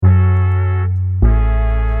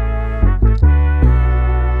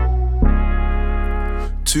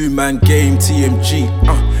Two-man game,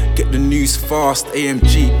 TMG, get the news fast,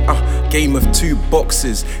 AMG, game of two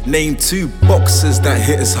boxes. Name two boxers that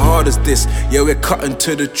hit as hard as this. Yeah, we're cutting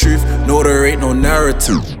to the truth, no, there ain't no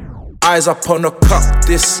narrative. Eyes up on the cup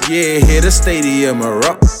this year, hear the stadium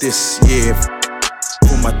erupt this year.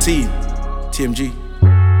 For my team, TMG.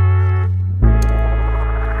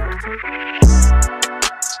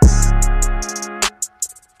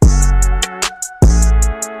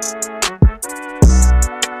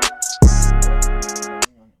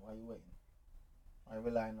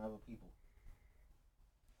 Relying on other people.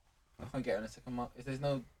 I can't get on a second mark. If there's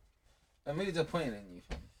no, I'm really disappointed in you,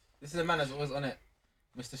 fam. This is a man that's always on it,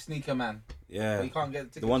 Mr. Sneaker Man. Yeah. But you can't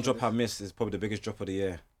get the one drop I missed is probably the biggest drop of the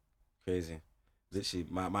year. Crazy. Literally,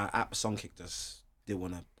 my app Songkick just didn't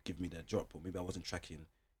want to give me that drop, or maybe I wasn't tracking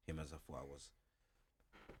him as I thought I was.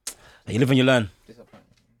 You live and you learn. Disappointed.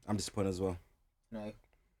 I'm disappointed as well. No,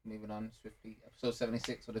 moving on swiftly. Episode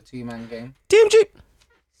 76 of the two-man game. TMG.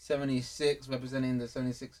 76 representing the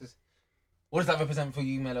 76ers. What does that represent for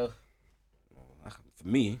you, Melo? For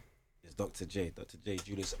me, it's Dr. J. Dr. J.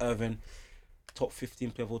 Julius Erving, top 15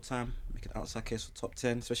 player of all time, making an outside case for top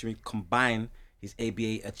 10, especially when you combine his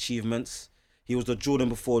ABA achievements. He was the Jordan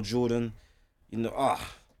before Jordan. You know,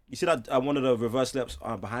 you see that one of the reverse laps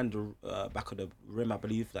behind the back of the rim, I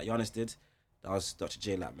believe, that Giannis did. That was Dr.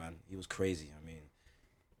 J lap, man. He was crazy. I mean,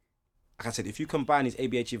 like I said, if you combine his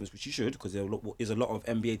ABA achievements, which you should, because there is a lot of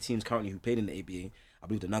NBA teams currently who played in the ABA. I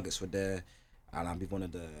believe the Nuggets were there, and I believe one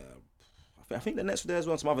of the, I think the Nets were there as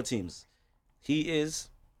well, and some other teams. He is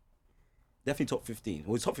definitely top 15.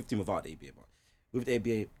 Well, he's top 15 without the ABA, but with the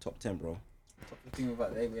ABA, top 10, bro. Top 15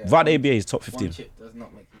 without the ABA. Without the ABA, he's top 15. One chip does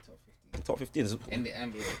not make you top 15. Top 15 is in the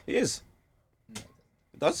NBA. He is. No,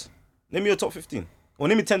 it does. Name me your top 15, or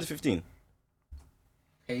name me 10 to 15,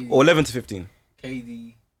 KD, or 11 to 15.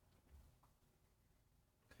 KD.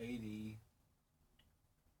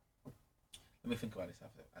 Let me think about this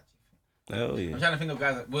after. Actually, Oh yeah. I'm trying to think of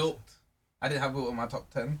guys like Wilt. I didn't have Wilt in my top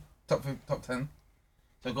 10. Top 10.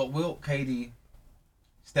 So I got Wilt, KD,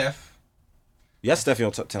 Steph. You had Steph in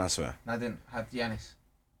your top 10, I swear. No, I didn't. I had Giannis.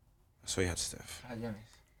 I swear you had Steph. I had Giannis.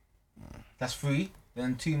 That's 3.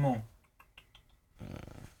 Then 2 more.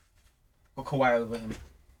 Got Kawhi over him.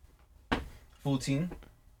 14.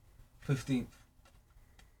 15th.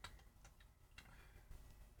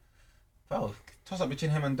 Bro, toss up between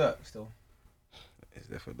him and Dirk still. It's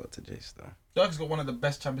definitely Dr. J still. Dirk's got one of the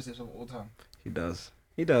best championships of all time. He does.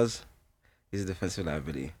 He's a defensive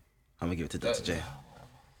liability. I'm going to give it to Dr. J.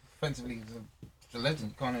 Offensively, he's a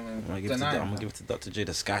legend. You can't even I'm going to give it to Dr. J,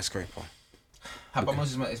 the skyscraper. How about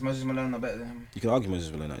Moses? Is Moses Malone not better than him? You can argue Moses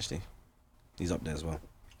Malone, actually. He's up there as well.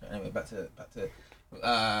 Anyway, back to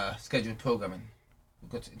scheduled programming. We've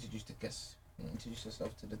got to introduce the guests. Introduce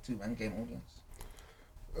yourself to the two-man game audience.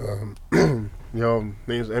 Yo,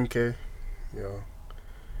 name's MK. Yo,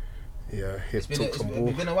 yeah, It's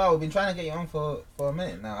been a while. We've been trying to get you on for a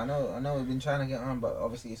minute now. I know we've been trying to get on, but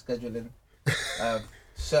obviously scheduling.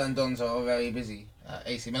 Certain dons are very busy.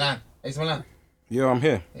 AC Milan. Yeah, I'm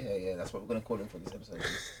here. Yeah, that's what we're gonna call him for this episode.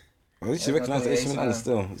 At least you recognise AC Milan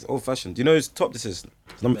still. It's old fashioned. Do you know whose top this is?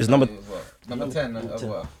 It's number 10 of what? Do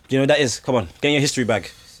you know what that is? Come on, get in your history bag.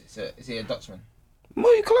 Is he a Dutchman?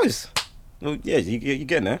 Well, you're close. Well, yeah, you're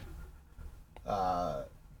getting there. Don't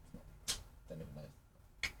even know.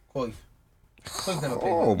 Cruyff. Cruyff never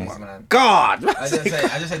played Oh for AC my Milan. God! I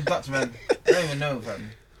just said Dutchman. I don't even know, fam.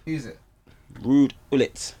 Who's it? Ruud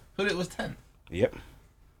Gullit. Gullit was 10. Yep.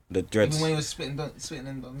 The dreads. Even when he was spitting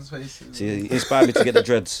in Don's face. See, he inspired me to get the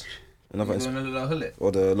dreads. Another Doing a little Gullit.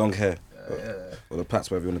 or the long hair. Yeah. Or the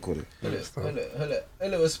plaits, whatever you want to call it.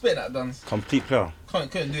 Gullit was spitting at Don's. Complete player.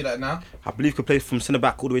 Couldn't do that now. I believe could play from centre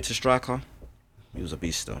back all the way to striker. He was a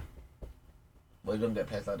beast though. Well, you don't get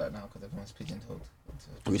players like that now because everyone's pigeonholed.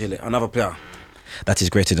 Another player that is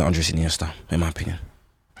greater than Andres Iniesta, in my opinion.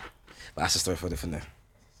 But that's a story for a different day.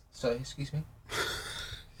 Sorry, excuse me.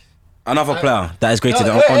 Another player that is greater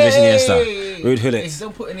than Andres Iniesta. Ruud Gullit. He's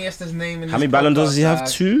still putting Iniesta's name in. How many Ballon d'Ors does he have?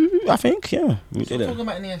 2, I think. Yeah. Still talking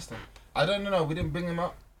about Iniesta. I don't know. We didn't bring him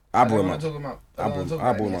up. I brought him up. I brought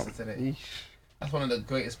him up today. Eesh. That's one of the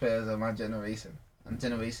greatest players of my generation, and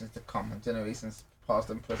generations to come, and generations past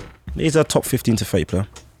and present. He's a top 15 to 30 player.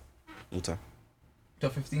 All time.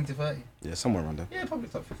 Top 15 to 30. Yeah, somewhere around there. Yeah, probably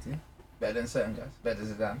top 15. Better than certain guys. Better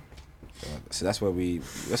than Zidane. So that's where we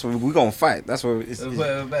gonna fight. That's where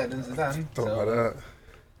We're better than Zidane. Talk about that.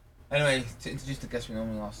 Anyway, to introduce the guests, we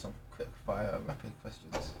normally ask some quick fire, rapid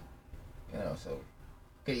questions. You know, so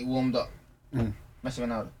get you warmed up. Messi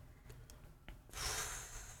Ronaldo.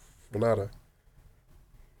 Ronaldo.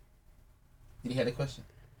 Did you hear the question?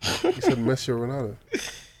 He said Messi or Ronaldo.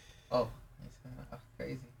 Oh,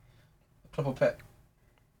 crazy. Klopp or Pep?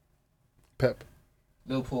 Pep.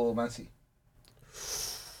 Liverpool or Man City?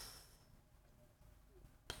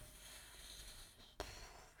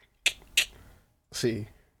 City.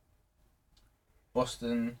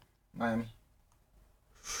 Boston, Miami.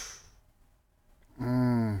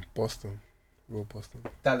 Boston. Real Boston.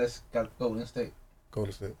 Dallas, Golden State.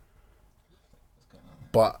 Golden State. What's going on?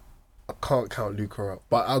 But I can't count Luka out.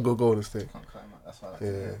 But I'll go Golden State. Can't cut him out. That's why I like Yeah.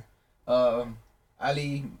 to hear.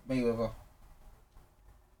 Ali Mayweather.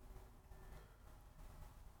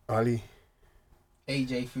 Ali.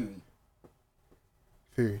 AJ Fury.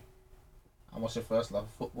 Fury. And what's your first love?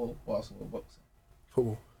 Football, basketball, boxing?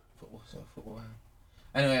 Football. Football.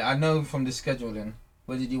 Anyway, I know from the scheduling,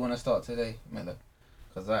 where did you want to start today, Miller?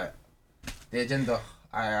 Because the agenda,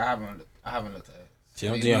 I haven't looked at it. So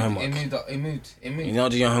you're not doing your homework. It moved. You're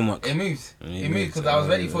not doing your homework. It moved because I was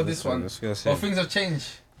ready for this one. But But things have changed.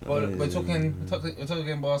 We're talking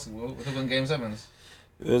basketball. We're talking game sevens.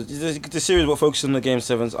 The series will focus on the game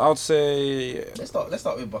sevens. I would say. Let's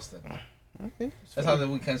start with Boston. Okay. That's how the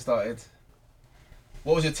weekend started.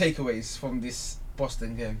 What was your takeaways from this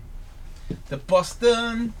Boston game? The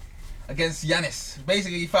Boston against Giannis,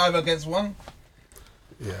 basically 5 against 1.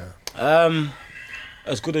 Yeah.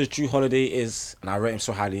 As good as Drew Holiday is, and I rate him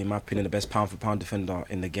so highly, in my opinion, the best pound for pound defender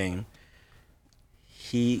in the game,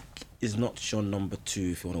 he is not your number 2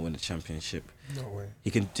 if you want to win the championship. No way.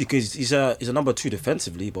 He's a number 2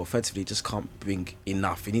 defensively, but offensively he just can't bring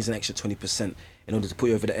enough. He needs an extra 20% in order to put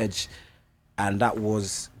you over the edge, and that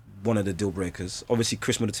was one of the deal breakers. Obviously,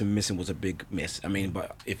 Chris Middleton missing was a big miss. I mean,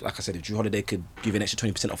 but if Drew Holiday could give an extra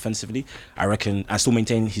 20% offensively, I reckon, and still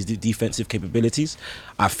maintain his defensive capabilities,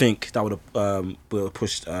 I think that would have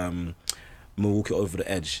pushed Milwaukee over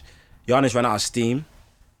the edge. Giannis ran out of steam.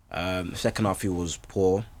 Second half he was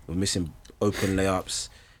poor. We're missing open layups,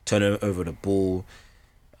 turning over the ball.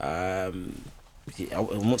 I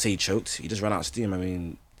won't say he choked. He just ran out of steam. I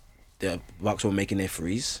mean, the Bucks were making their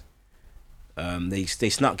threes. They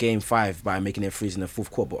snuck game 5 by making their threes in the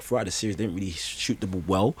fourth quarter, but throughout the series they didn't really shoot the ball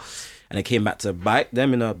well, and it came back to bite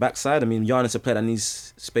them in the backside. I mean, Giannis is a player that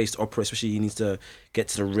needs space to operate, especially he needs to get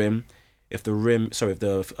to the rim. If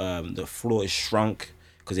the floor is shrunk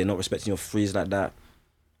because they're not respecting your threes like that,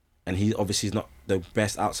 and he obviously is not the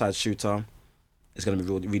best outside shooter, it's going to be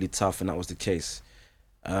really, really tough, and that was the case.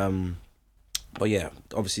 But yeah,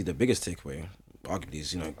 obviously the biggest takeaway, arguably,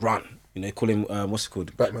 is Grant. Call him what's it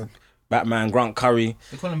called? Batman, Grant Curry.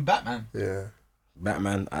 They call him Batman. Yeah.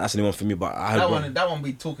 Batman. That's the only one for me, but that one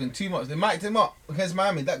be talking too much. They mic'd him up against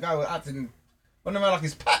Miami. That guy was acting like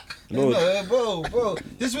his pack. No. Bro.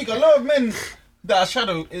 This week a lot of men that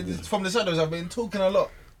are from the shadows have been talking a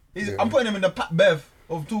lot. I'm putting him in the Pat Bev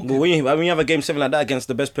of talking. But when you have a game 7 like that against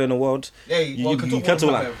the best player in the world, you can talk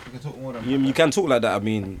more than you can talk like that. I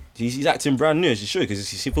mean, he's acting brand new, as you should, because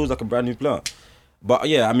he feels like a brand new player. But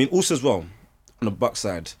yeah, I mean, also as well, on the Bucks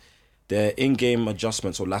side, their in-game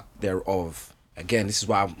adjustments or lack thereof. Again, this is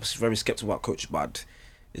why I'm very skeptical about Coach Bud.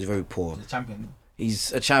 He's very poor.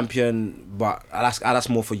 He's a champion, but that's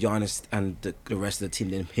more for Giannis and the rest of the team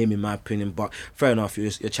than him, in my opinion. But fair enough,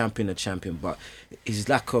 you're a champion. But his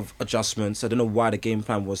lack of adjustments, I don't know why the game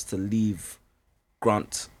plan was to leave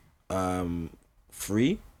Grant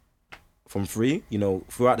free.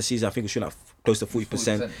 Throughout the season, I think we're shooting at close to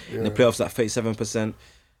 40%. In the playoffs, at 37%.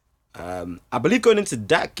 I believe going into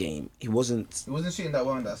that game, he wasn't shooting that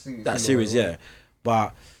well in that series. Yeah.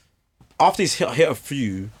 But after he's hit a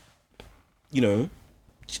few,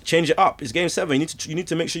 change it up. It's game 7. You need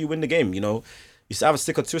to make sure you win the game. You used to have a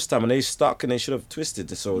stick or twist time, and they stuck and they should have twisted.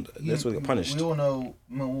 So that's what they got punished. We all know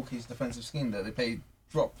Milwaukee's defensive scheme that they play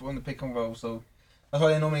drop on the pick and roll. So that's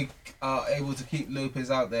why they normally are able to keep Lopez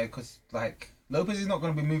out there, because Lopez is not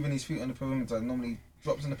going to be moving his feet on the perimeter. Normally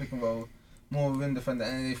drops in the pick and roll. More rim defender,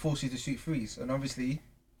 and they force you to shoot threes. And obviously,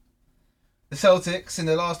 the Celtics in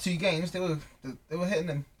the last 2 games, they were hitting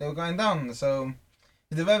them. They were going down. So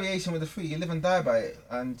the variation with the 3, you live and die by it.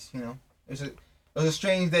 And it was a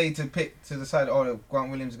strange day to pick to decide. Oh,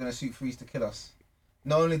 Grant Williams is going to shoot threes to kill us.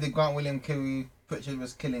 Not only did Grant Williams kill you, Pritchard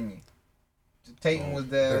was killing you. Tatum was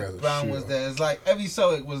there, Brown was there. It's like every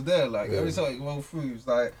Celtic was there. Every Celtic rolled through.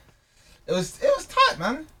 It was tight,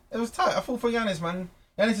 man. It was tight. I fought for Giannis, man.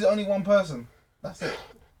 Giannis is only one person. That's it.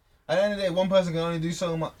 At the end of the day, one person can only do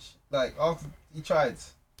so much. After he tried.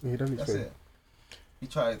 He done his That's thing. it. He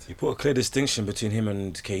tried. You put a clear distinction between him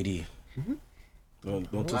and KD. Mm-hmm.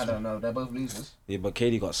 I don't know. They're both losers. Yeah, but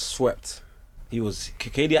KD got swept.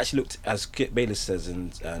 KD actually looked, as Kit Bayless says,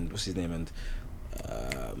 and what's his name, and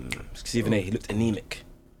Stephen A. He looked anemic.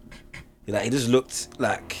 He just looked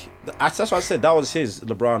like That's what I said. That was his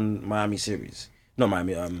LeBron Miami series. Not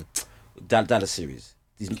Miami. Dallas series.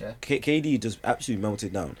 KD just absolutely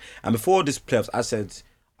melted down. And before this playoffs, I said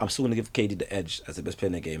I'm still gonna give KD the edge as the best player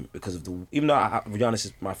in the game because of even though Giannis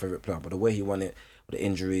is my favorite player, but the way he won it with the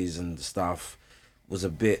injuries and the stuff was a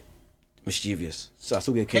bit mischievous. So I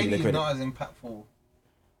still give KD the credit. KD is not as impactful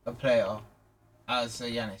a player as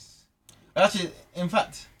Giannis. Actually, in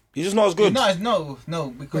fact, he's just not as good. No,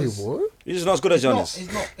 because Wait, what? He's just not as good as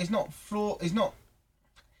Giannis. It's not flaw. It's not.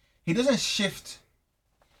 He doesn't shift.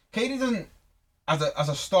 KD doesn't, as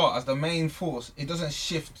a star, as the main force. It doesn't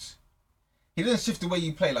shift. He doesn't shift the way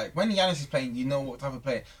you play. Like when Giannis is playing, you know what type of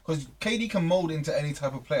player. Because KD can mold into any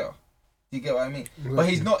type of player. Do you get what I mean? Exactly.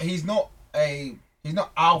 But he's not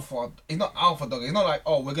alpha. He's not alpha dog. He's not like,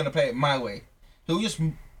 oh, we're gonna play it my way. He'll just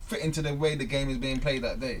fit into the way the game is being played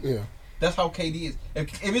that day. Yeah. That's how KD is.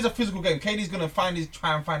 If it's a physical game, KD's gonna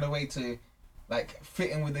try and find a way to, like,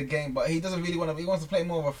 fit in with the game. But he doesn't really want to. He wants to play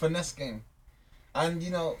more of a finesse game. And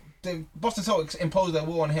you know, the Boston Celtics imposed their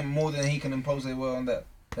will on him more than he can impose their will on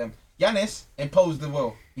them. Giannis imposed the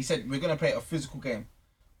will. He said, "We're gonna play a physical game."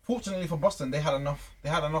 Fortunately for Boston, they had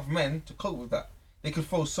enough men to cope with that. They could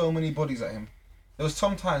throw so many bodies at him. There was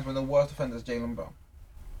some times when the worst defender is Jaylen Brown.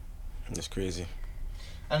 That's crazy.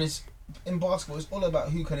 And it's in basketball. It's all about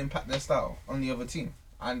who can impact their style on the other team.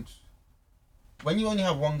 And when you only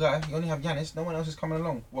have one guy, you only have Giannis. No one else is coming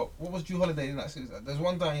along. What was Drew Holiday in that series? There's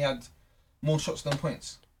one time he had more shots than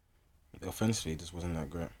points. Offensively, just wasn't that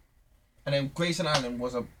great. And then Grayson Allen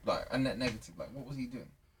was a net negative. Like, what was he doing?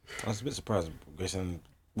 I was a bit surprised. Grayson,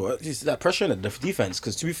 well, it's that pressure in the defense.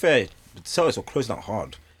 Because to be fair, the Celtics were closing out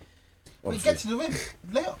hard. But he gets to the rim,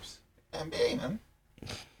 layups, NBA man.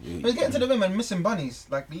 He's getting to the rim and missing bunnies,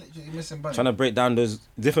 like literally missing bunnies. Trying to break down those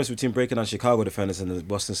difference between breaking down Chicago defenders and the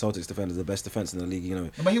Boston Celtics defenders, the best defense in the league, you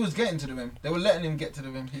know. But he was getting to the rim. They were letting him get to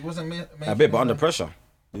the rim. He wasn't a bit, but under pressure.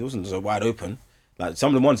 He wasn't so wide open. Like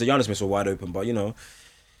some of the ones that Giannis missed were wide open, but you know.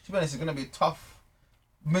 To be honest, it's gonna be tough.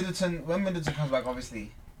 When Middleton comes back,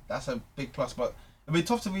 obviously that's a big plus. But it'll be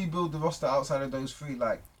tough to rebuild the roster outside of those three.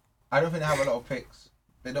 Like, I don't think they have a lot of picks.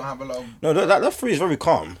 They don't have a lot of. No, that three is very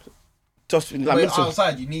calm. Just like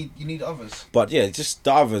outside, you need others. But yeah, just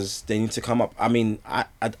the others, they need to come up. I mean, I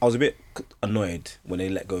was a bit annoyed when they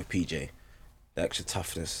let go of PJ, the extra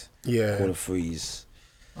toughness. Yeah. Corner threes.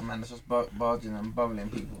 Oh man, that's just barging and bubbling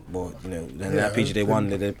people. Well, you know, then that PJ they won.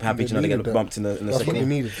 They had PJ now they get bumped in the that's second what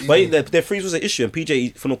game. But their freeze was an issue, and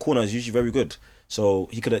PJ from the corner is usually very good. So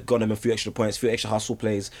he could have got them a few extra points, a few extra hustle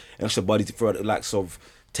plays, extra body to throw at the likes of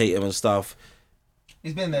Tatum and stuff.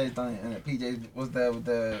 He's been there, he's done it, and PJ was there with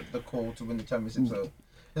the call to win the championship, so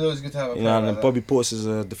it's always good to have a player and like Bobby Portis is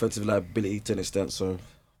a defensive liability to an extent, so.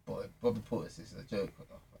 Boy, Bobby Portis is a joke.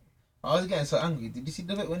 I was getting so angry. Did you see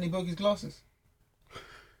the bit when he broke his glasses?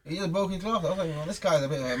 He just broke his glasses. I was like, well, this guy's a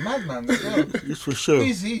bit of a madman. It's for sure. Who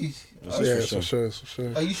is he? It's for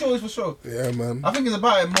sure. Are you sure it's for sure? Yeah, man. I think it's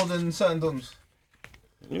about it more than certain dons.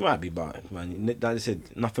 You might be, but man, like I said,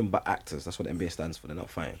 nothing but actors. That's what the NBA stands for. They're not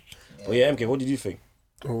fighting. Yeah. But yeah, MK, what did you think?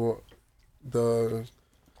 Or the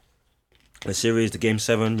series, the game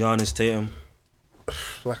 7, Giannis, Tatum.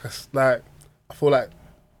 I feel like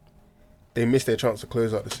they missed their chance to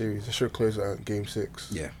close out the series. They should close it out in game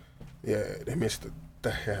 6. Yeah. Yeah, they missed it.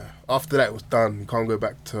 Yeah. After that, it was done. You can't go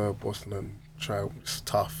back to Boston and try. It's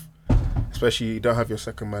tough. Especially you don't have your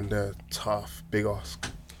second man there. Tough. Big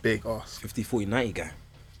ask. 50, 40, 90 guy.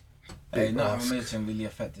 Hey, not having Middleton really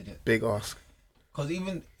affected it. Big ask. Because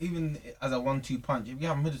even as a 1-2 punch, if you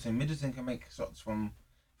have Middleton can make shots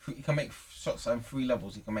he can make shots on 3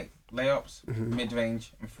 levels. He can make layups,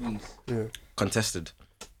 mid-range, and threes. Yeah. Contested.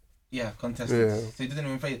 Yeah, contested. Yeah. So he doesn't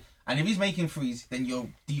even fade. And if he's making threes, then your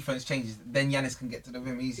defense changes. Then Giannis can get to the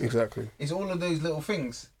rim easier. Exactly. It's all of those little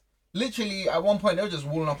things. Literally, at one point, they were just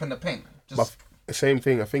walling up in the paint. But the same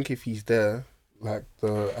thing. I think if he's there, like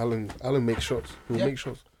Allen makes shots. He'll make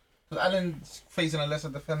shots. But Allen's facing a lesser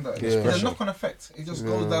defender. Yeah. There's a knock-on effect. It just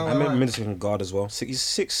goes down. I mean, Middleton can guard as well. He's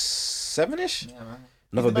 6'7"ish. Yeah, man.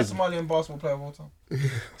 Another He's the best Somalian basketball player of all time.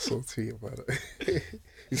 So tweet about it.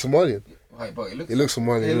 He's Somalian. Right, but he looks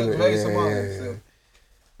Somalian. He looks very Somalian. So.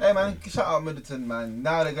 Hey man, shout out Middleton, man.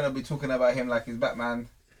 Now they're gonna be talking about him like he's Batman.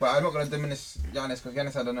 But I'm not gonna diminish Giannis because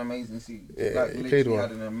Giannis had an amazing season. Yeah, he played well.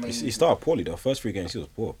 He started poorly though. First 3 games he was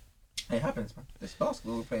poor. It happens, man. This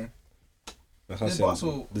basketball we're playing. This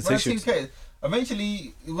basketball.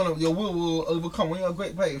 Eventually, your will overcome. When you're a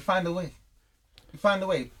great player, you find a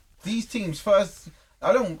way. These teams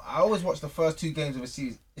I always watch the first 2 games of a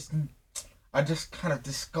season. I just kind of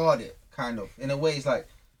discard it, kind of. In a way, it's like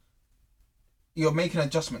you're making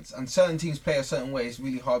adjustments, and certain teams play a certain way. It's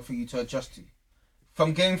really hard for you to adjust to.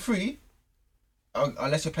 from game 3,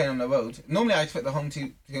 unless you're playing on the road, normally I expect the home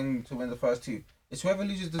team to win the first 2. It's whoever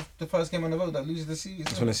loses the first game on the road that loses the series.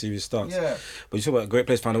 That's when the series starts. Yeah. But you talk about great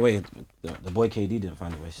players found a way. The boy KD didn't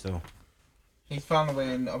find a way still. He found a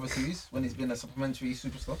way in other series when he's been a supplementary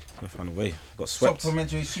superstar. He found a way. Got swept.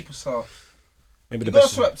 Supplementary superstar. Maybe He the got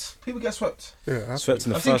best. swept. People get swept. Yeah, Swept in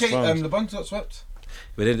the I've seen first round. LeBron got swept.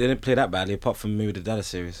 But they didn't play that badly apart from maybe the Dallas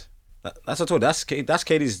series. That's what I told you. That's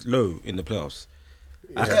KD's low in the playoffs.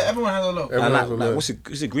 Yeah, everyone has a low. Everyone has a low. Was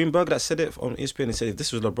it Greenberg that said it on ESPN? He said if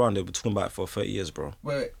this was LeBron, they'd be talking about it for 30 years, bro.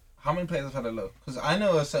 Wait, how many players have had a low? Because I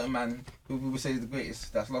know a certain man who we would say is the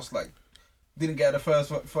greatest that's lost didn't get the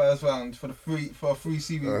first round for a free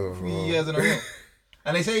series 3 years in a row,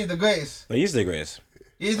 and they say he's the greatest. No, he's the greatest.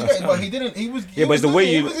 He's the greatest, but he didn't. He was. Yeah, but it's the way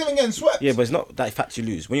he was even getting swept. Yeah, but it's not that fact you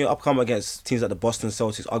lose. When you're upcoming against teams like the Boston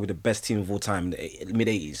Celtics, arguably the best team of all time in the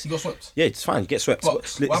mid-80s. He got swept. Yeah, it's fine. You get swept.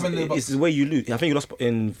 Bucks. But What happened to the it's Bucks? the way you lose. I think you lost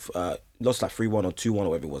lost like 3-1 or 2-1 or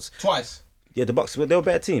whatever it was. Twice. Yeah, the Bucks, they were a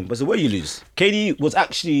better team. But it's the way you lose. KD was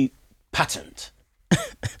actually patterned.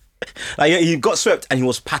 He got swept and he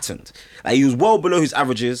was patterned. He was well below his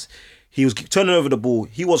averages. He was turning over the ball.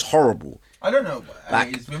 He was horrible. I don't know.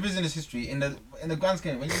 It's revision his history in the grand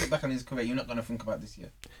scheme. When you look back on his career, you're not gonna think about this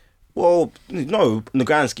year. Well, no, in the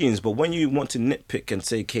grand schemes, but when you want to nitpick and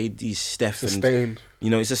say KD, Steph, It's a and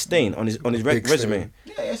stain. it's a stain on his Big resume. stain.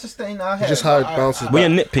 Yeah, it's a stain in our head. Just how it bounces back.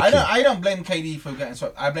 When you're nitpicking. I don't blame KD for getting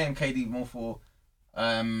swept. I blame KD more for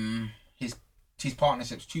his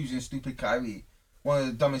partnerships, choosing stupid Kyrie, one of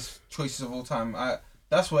the dumbest choices of all time.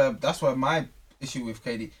 That's where my issue with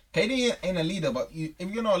KD. KD ain't a leader, but if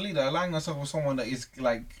you're not a leader, align yourself with someone that is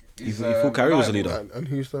You thought Kyrie was a leader? And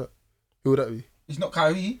who's that? Who would that be? He's not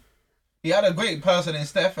Kyrie. He had a great person in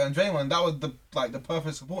Steph and Draymond. That was the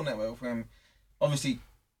perfect support network for him. Obviously,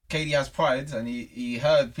 KD has pride and he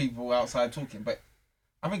heard people outside talking, but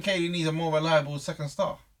I think KD needs a more reliable second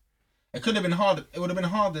star. It could have been Harden. It would have been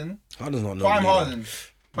Harden. Harden's not Prime leader. Harden.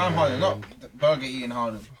 Prime Harden, not burger eating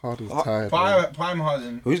Harden. Harden's tired. bro. Prime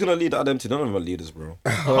Harden. Who's gonna lead the other two? None of them are leaders, bro.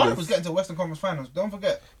 Harden was getting to Western Conference Finals. Don't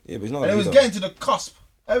forget. Yeah, but he's not. And a it was leader. getting to the cusp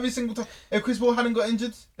every single time. If Chris Paul hadn't got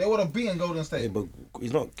injured, they would have beaten Golden Yeah, State. but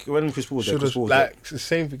he's not. When Chris Paul was there, Should Chris have Paul was there. like the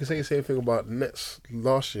same. You can say the same thing about the Nets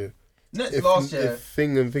last year. Nets last year. If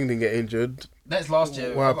Thing didn't get injured, Nets last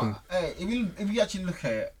year. What happened? Hey, if you actually look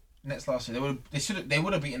at it, Nets last year, they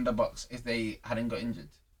would have beaten the Bucks if they hadn't got injured.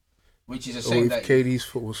 Which is a or shame if that KD's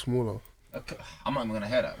foot was smaller. I'm not even gonna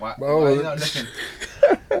hear that. Why Oh. are you not listening?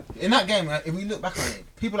 In that game, if we look back on it,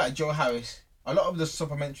 people like Joe Harris, a lot of the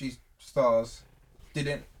supplementary stars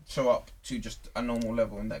didn't show up to just a normal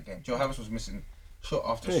level in that game. Joe Harris was missing shot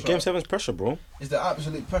after Yeah, shot. Game 7's pressure, bro. It's the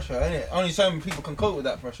absolute pressure, isn't it? Only so many people can cope with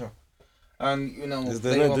that pressure. And There's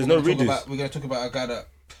later no on, redos. we're gonna talk about a guy that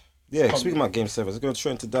Yeah, Probably. speaking about Game 7, let's go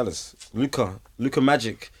straight into Dallas. Luka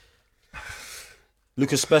Magic.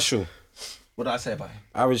 Luka Special. what did I say about him?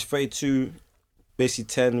 Average 32, basically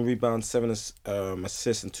 10 rebounds, 7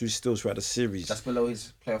 assists, and 2 steals throughout the series. That's below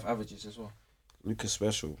his playoff averages as well. Luka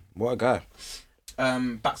Special. What a guy.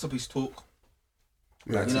 Backs up his talk.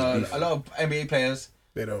 Yeah, You know, a lot of NBA players,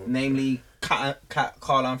 they don't. namely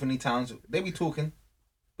Carl Anthony Towns, they be talking,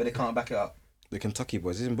 but they can't back it up. The Kentucky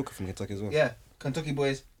boys. He's in Booker from Kentucky as well. Yeah, Kentucky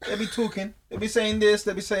boys, they be talking, they be saying this,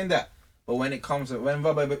 they be saying that. But when it comes to, when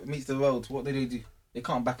rubber meets the road, what do? They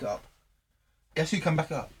can't back it up. Guess who can back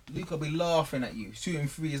it up? Luka be laughing at you, shooting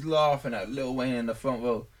threes, laughing at Lil Wayne in the front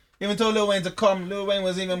row. Even told Lil Wayne to come, Lil Wayne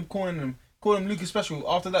was even calling him Luka Special.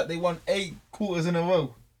 After that, they won 8 quarters in a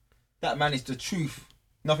row. That man is the truth,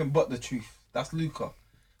 nothing but the truth. That's Luka.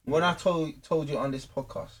 When I told you on this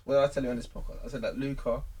podcast, what did I tell you on this podcast? I said that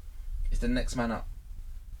Luka is the next man up.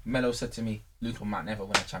 Melo said to me, Luka might never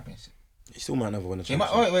win a championship. He still might never win a He might,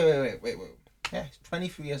 championship. wait. Yeah, he's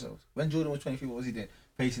 23 years old. When Jordan was 23, what was he doing?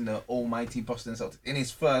 Facing the almighty Boston Celtics in his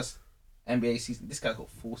first NBA season. This guy got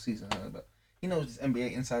 4 seasons, but he knows this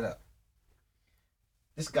NBA inside out.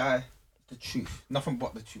 This guy, the truth, nothing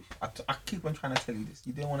but the truth. I keep on trying to tell you this.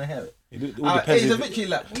 You didn't want to hear it. It all depends. It's a victory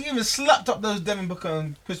lap. We even slapped up those Devin Booker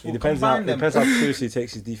and Chris Paul. It depends how seriously he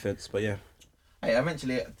takes his defense, but yeah. Hey,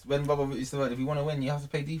 eventually, when Bubba used the word, if you want to win, you have to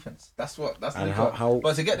play defense. That's And Luka. how-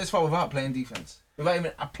 But to get this far without playing defense, without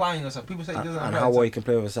even applying yourself, people say he doesn't. And apply how himself. well he can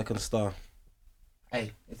play with a second star.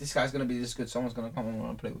 Hey, if this guy's gonna be this good, someone's gonna come and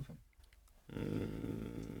want to play with him.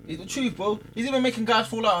 It's the truth, bro. He's even making guys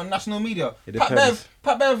fall out on national media. It Pat depends.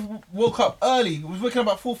 Bev woke up early. He was waking up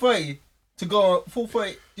at 4:30 to go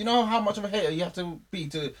 4:30. Do you know how much of a hater you have to be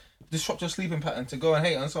to disrupt your sleeping pattern to go and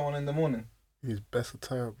hate on someone in the morning? He's best of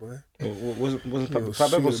time, boy. Wasn't He was Pat Bev was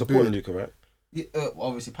shooting supporting big. Luka, right? Yeah,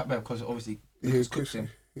 obviously Pat Bev, because obviously Yeah, Luka's cooked him.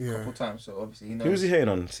 Yeah. couple times, so obviously he knows. Who was he hating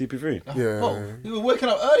on? CP3. Yeah. Oh, he was waking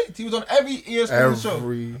up early. He was on every ESPN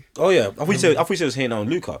show. Oh yeah, I thought you said he was hating on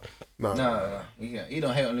Luca. No. He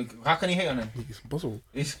don't hate on Luke. How can he hate on him? It's impossible.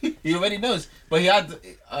 He already knows. But he had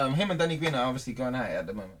him and Danny Green are obviously going at it at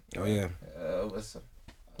the moment. Oh yeah, It's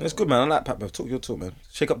it's good, man. I like Pat Bev. Talk your talk, man.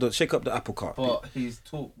 Shake up the apple cart. But he's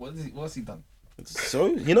talk. What's he done?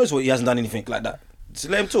 So he knows what he hasn't done anything like that. Just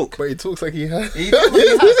let him talk. But he talks like he has. He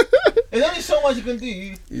has. There's only so much you can do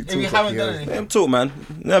if you haven't done Let anything. him talk, man.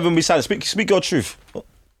 Never be silent. Speak your truth.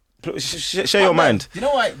 Share your mind. Do you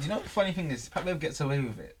know why? Do you know what the funny thing is? Pat Bev gets away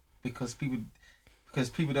with it because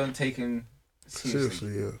people don't take him seriously.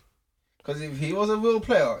 Seriously, yeah. Because if he was a real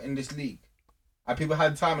player in this league, and people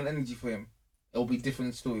had time and energy for him, it'll be a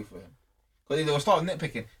different story for him. Because if they were starting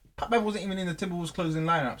nitpicking, Pat Bev wasn't even in the Timberwolves closing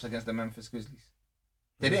lineups against the Memphis Grizzlies.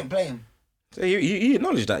 They didn't play him. So he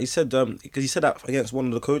acknowledged that. He said because he said that against one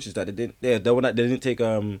of the coaches that they didn't. Yeah, the one that they didn't take.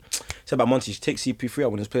 Said about Monty, take CP3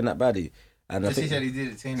 out when he was playing that badly. And I think He said he did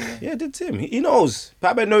it to him. yeah, did to him. He knows.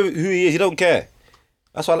 Pat Bev know who he is. He don't care.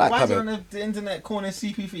 That's what I like. Why Pat is he Bev. on the internet calling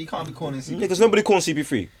CP3? He can't be calling CP3. Because nobody calls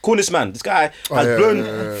CP3. Call this man. This guy has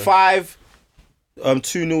blown 5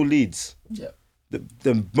 2-0 leads. Yeah.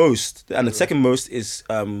 The most and the second most is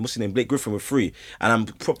what's his name, Blake Griffin with 3, and I'm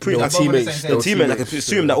pretty Your I'm teammates. the teammates. I can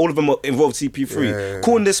assume that all of them are involved CP3. Yeah.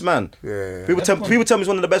 Calling this man. Yeah. People tell me he's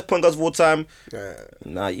one of the best point guards of all time. Yeah.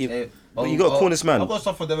 Nah, you You got to call this man. I've got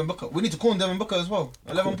stuff for Devin Booker. We need to call Devin Booker as well.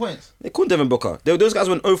 11 points. They called Devin Booker. Those guys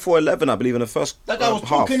went 0-4-11, I believe, in the first That guy was half.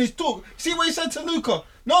 talking his talk. See what he said to Luca?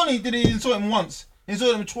 Not only did he insult him once, he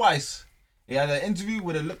insulted him twice. He had an interview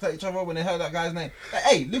where they looked at each other when they heard that guy's name. Like,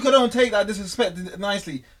 hey, Luca don't take that disrespect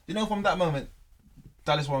nicely. You know, from that moment,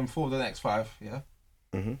 Dallas won 4 of the next 5, yeah?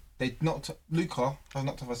 Mm-hmm. They knocked, Luca has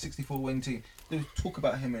knocked off a 64-win team. They talk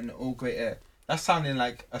about him in all great air. That's sounding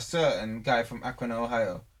like a certain guy from Akron,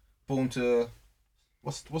 Ohio, born to,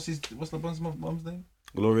 what's LeBron's mom's name?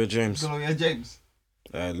 Gloria James. Gloria James.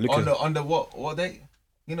 Luka. On the what date?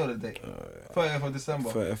 You know the date. 30th of December.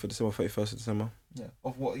 30th of December, 31st of December. Yeah.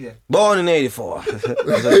 Of what year? Born in 84. That's what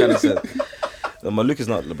I'm trying to say. No, but Luka's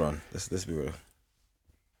not LeBron. Let's be real.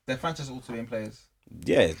 Their franchise all to be in players.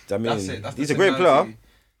 Yeah, I mean, That's it. That's he's the a great similarity. player.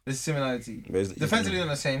 There's a similarity. But he's- Defensively, they're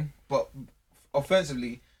the same, but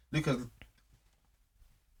offensively, Luka's,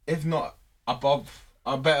 if not above,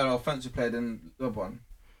 a better offensive player than LeBron.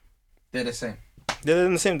 They're the same. They're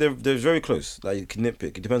the same. They're very close. Like, you can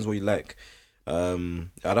nitpick. It depends what you like. I'd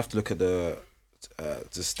have to look at the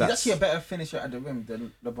He's stats. actually a better finisher at the rim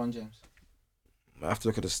than LeBron James. I have to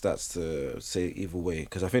look at the stats to say either way,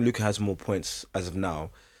 because I think Luka has more points as of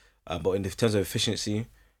now. But in terms of efficiency,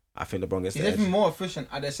 I think LeBron gets He's the edge. even more efficient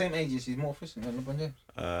at the same ages. He's more efficient than LeBron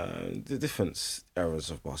James. The different eras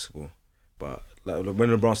of basketball, but like when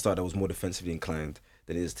LeBron started, I was more defensively inclined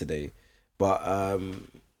than it is today. But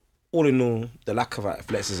all in all, the lack of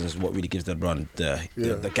athleticism is what really gives LeBron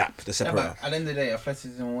the gap, the Yeah, separator. but at the end of the day,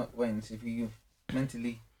 athleticism wins if you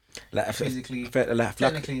mentally, Like, physically,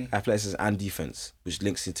 technically, athleticism and defense, which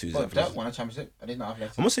links into his well, Dirk athleticism. won a championship. I did not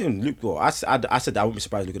athletic. I'm not saying Luke. Well, I said I wouldn't be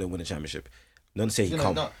surprised Luke didn't win a championship. Don't say he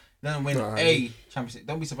can't. Don't win a championship.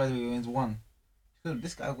 Don't be surprised if he wins one.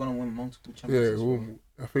 This guy's gonna win multiple Yeah, championships.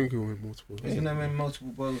 I think he'll win multiple. He's gonna win multiple,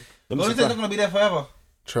 bro. Don't be Golden State's surprised. not gonna be there forever.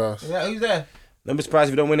 Trust. Yeah, who's there? Don't be surprised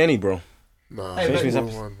if you don't win any, bro. Nah, Hey, he but-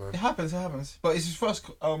 won one, man. It happens. But it's his first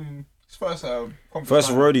conference First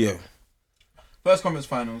final. rodeo. First conference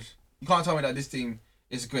finals. You can't tell me that this team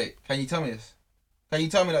is great. Can you tell me this? Can you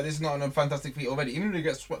tell me that this is not on a fantastic feat already? Even if they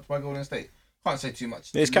get swept by Golden State, can't say too much.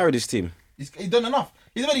 He's carried his team. He's done enough.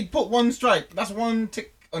 He's already put one strike. That's one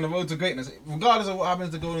tick on the road to greatness. Regardless of what happens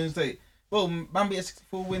to Golden State. Well, man beat a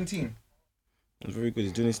 64-win team. He's very good.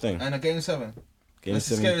 He's doing his thing. And a Game 7. Game That's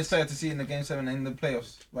the 7. scariest player to see in the Game 7 in the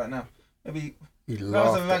playoffs right now. Maybe He was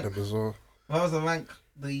laughed a at rank- them as well. if I was to rank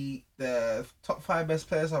the top 5 best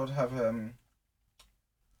players, I would have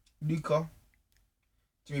Luka,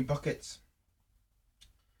 Jimmy Buckets,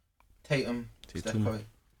 Tatum, Steph Curry.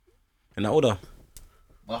 In that order.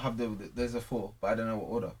 I'll have there's a 4, but I don't know what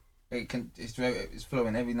order. It's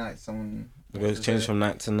flowing every night. Someone It's changed from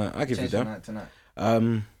night to night. I give you change from that. night to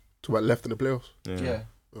night. Talk about left in the playoffs. Yeah.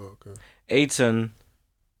 Oh, okay. Aiton.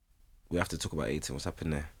 We have to talk about Aiton. What's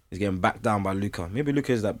happened there? He's getting backed down by Luka. Maybe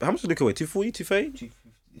Luka is that. How much does Luka weigh? 240, 230? 250.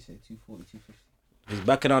 They say 240, 250. He's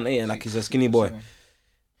backing down Aiton like he's a skinny boy.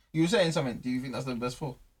 You were saying something. Do you think that's the best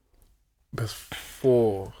 4? Best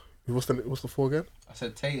 4. What's the 4 again? I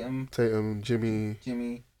said Tatum,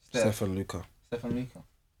 Jimmy. Steph, and Luka. Steph and Luka.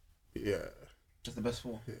 Yeah. That's the best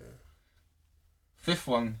 4. Yeah. 5th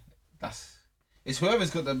one, it's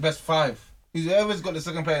whoever's got the best 5. Whoever's got the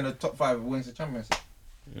second player in the top 5 wins the championship.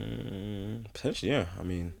 Potentially, yeah. I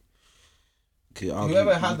mean,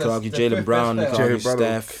 Whoever had you could argue the Jalen fifth Brown, you best could argue Jalen Brown,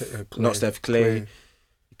 Steph, not Steph, Clay. You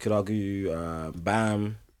could argue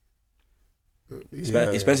Bam.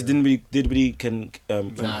 Spencer did really can.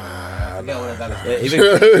 Nah. Get all of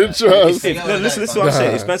that. Trust. Listen to what I'm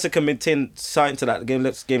saying. If Spencer can maintain sight to that game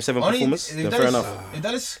 7 performance, then fair enough.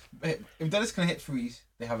 If Dallas can hit threes,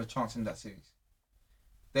 they have a chance in that series.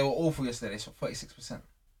 They were awful yesterday. They shot 36%.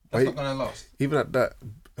 That's not gonna last. Even at that,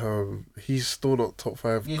 he's still not top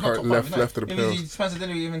 5. Yeah, Current left of the playoffs. Spencer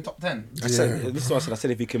didn't even top 10. This is what I said. I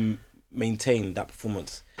said if he can maintain that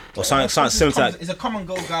performance or something similar to that. He's a come and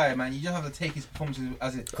go guy, man. You just have to take his performances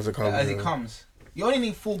as it comes. You only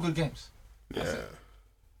need 4 good games. Yeah.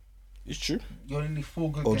 It's true. You only need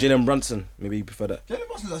 4 good games. Or Jalen Brunson, maybe you prefer that. Jalen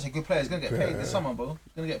Brunson's actually a good player. He's gonna get paid this summer, bro.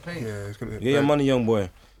 He's gonna get paid. Yeah, he's gonna get paid. Your money, young boy.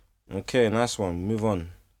 Okay, nice one. Move on.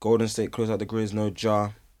 Golden State close out the Grizz, no Ja.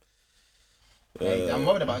 I'm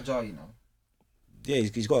worried about Ja, you know. Yeah,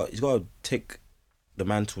 he's got to take the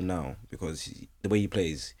mantle now because the way he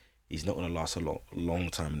plays, he's not gonna last a long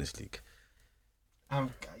time in this league.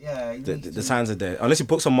 The signs are there. Unless he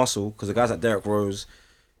puts some muscle, because the guys like Derrick Rose,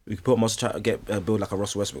 we can put muscle, try to build like a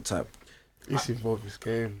Russell Westbrook type. He's evolved his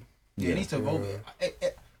game. Yeah, he needs to evolve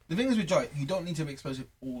it. The thing is with Joy, you don't need to be explosive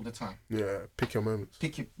all the time. Yeah, pick your moments.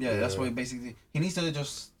 That's what he needs to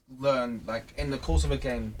just learn. Like in the course of a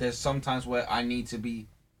game, there's sometimes where I need to be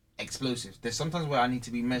explosive. There's sometimes where I need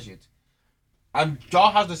to be measured. And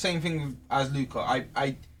Ja has the same thing as Luka.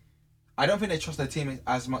 I don't think they trust their teammates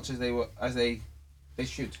as much as they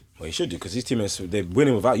should. Well, you should do because his teammates they're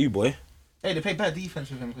winning without you, boy. Hey, they play better defense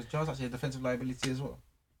with him because Ja's actually a defensive liability as well.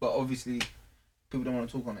 But obviously, people don't want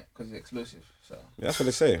to talk on it because it's explosive. So yeah, that's what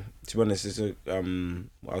they say. To be honest, I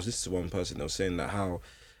was listening to one person that was saying that how,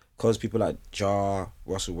 because people like Ja,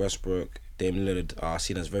 Russell Westbrook, Dame Lillard are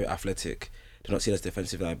seen as very athletic, they're not seen as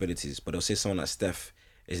defensive liabilities. But they'll say someone like Steph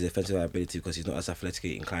is a defensive liability because he's not as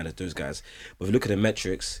athletically inclined as those guys. But if you look at the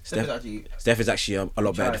metrics, Steph is actually a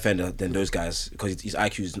lot better defender than those guys because his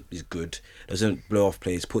IQ is good, doesn't blow off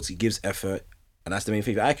plays, he gives effort, and that's the main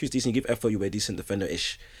thing. If your IQ is decent, you give effort, you're a decent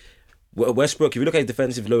defender-ish. Westbrook, if you look at his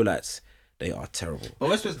defensive lowlights, they are terrible. But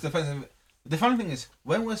Westbrook's defensive. The funny thing is,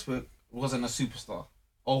 when Westbrook wasn't a superstar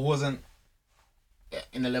or wasn't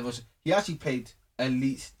in the levels, he actually played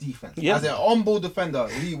elite defense. Yeah. As an on-ball defender,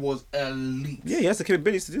 he was elite. Yeah, he has the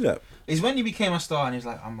capabilities to do that. It's when he became a star and he's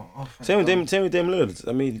like, I'm off. Same with Dame Lillard.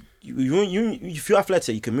 I mean, you if you're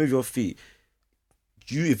athletic, you can move your feet.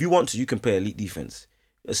 If you want to, you can play elite defense.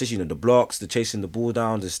 Especially the blocks, the chasing the ball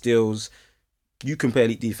down, the steals. You can play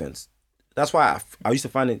elite defense. That's why I used to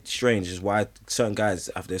find it strange is why certain guys,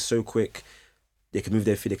 after they're so quick, they can move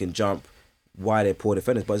their feet, they can jump, why they're poor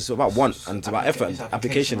defenders. But it's about want and it's about effort and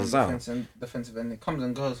application as well. Defensive end, it comes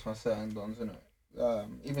and goes for certain guns, isn't it?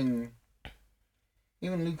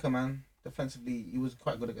 Even Luka, man, defensively, he was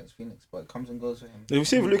quite good against Phoenix, but it comes and goes for him. If you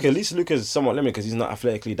see with Luka, at least Luka's somewhat limited because he's not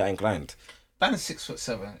athletically that inclined. Dan's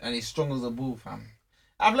 6'7" and he's strong as a bull, fam.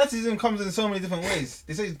 Athleticism comes in so many different ways.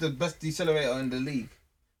 They say he's the best decelerator in the league.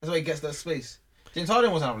 That's why he gets that space. James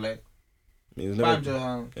Harden wasn't athletic. He was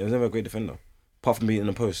never a great defender. Apart from being in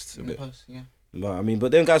the post. Yeah.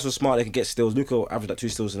 But them guys were smart. They could get steals. Luka averaged like 2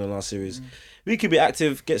 steals in the last series. We could be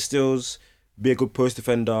active, get steals, be a good post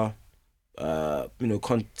defender,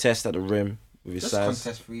 contest at the rim with his size. Just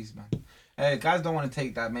contest threes, man. Guys don't want to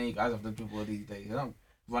take that many guys off the dribble these days. They don't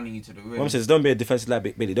running you to the rim. What I'm saying is don't be a defensive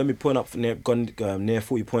liability. Don't be putting up near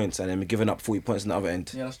 40 points and then giving up 40 points on the other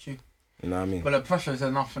end. Yeah, that's true. You know what I mean? But the pressure is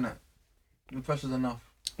enough, innit? The pressure's enough.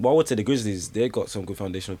 Well, I would say the Grizzlies, they got some good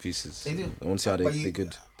foundational pieces. They do. I want to see how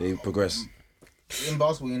they progress. In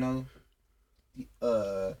basketball,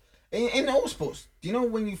 in all sports, do you know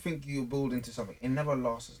when you think you build into something, it never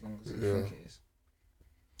lasts as long as you think it is.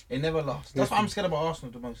 It never lasts. That's why I'm scared about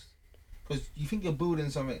Arsenal the most. Because you think you're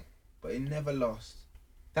building something, but it never lasts.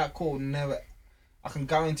 That core never... I can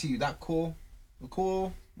guarantee you, the core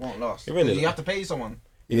won't last. Really, you have to pay someone.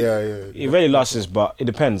 Yeah. It really lasts, but it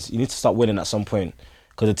depends. You need to start winning at some point.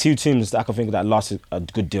 Because the 2 teams that I can think that lasted a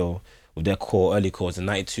good deal with their early cores, the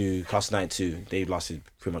 92, class 92, they lasted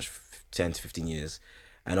pretty much 10 to 15 years.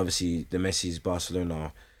 And obviously, the Messi's,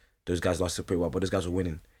 Barcelona, those guys lasted pretty well, but those guys were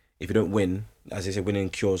winning. If you don't win, as they say, winning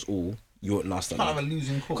cures all, you won't last that long. Kind of a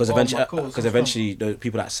losing core. Because eventually, the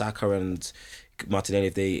people like Saka and Martinelli,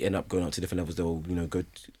 if they end up going up to different levels, they'll go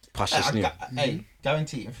past this new.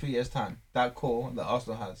 Guarantee in 3 years' time, that core that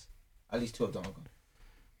Arsenal has, at least 2 of them are gone.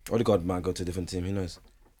 Odegaard might go to a different team. Who knows?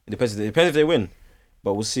 It depends if they win,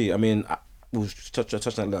 but we'll see. I mean, we'll touch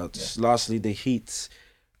on that later. Yeah. Lastly, the Heat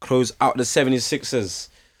close out the 76ers.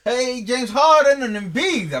 Hey, James Harden and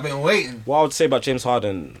Embiid. I've been waiting. What I would say about James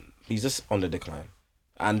Harden, he's just on the decline.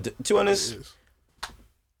 And to be honest,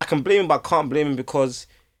 I can blame him, but I can't blame him because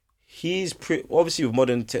he's obviously with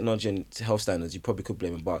modern technology and health standards, you probably could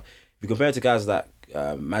blame him. But if you compare it to guys like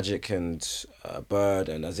Magic and Bird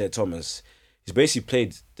and Isaiah Thomas, he's basically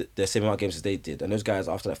played the same amount of games as they did. And those guys,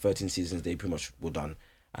 after that 13 seasons, they pretty much were done.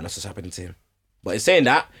 And that's what's happening to him. But in saying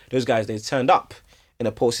that, those guys, they turned up in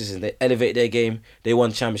the postseason. They elevated their game. They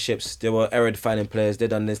won championships. They were era-defining players. They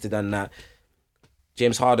done this, they done that.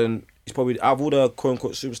 James Harden, he's probably, out of all the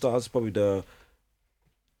quote-unquote superstars, probably the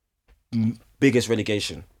biggest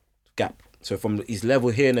relegation gap. So from his level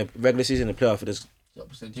here in the regular season and the playoff, there's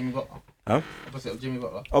Opposite Jimmy Butler. Huh? Opposite of Jimmy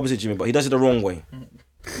Butler. Opposite Jimmy, but he does it the wrong way.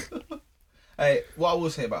 Hey, what I will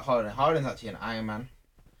say about Harden's actually an Iron Man.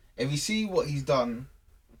 If you see what he's done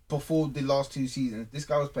before the last 2 seasons, this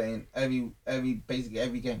guy was playing basically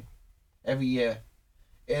every game, every year,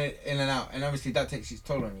 in and out, and obviously that takes its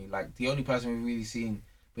toll on you. Like the only person we've really seen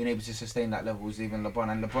being able to sustain that level was even LeBron,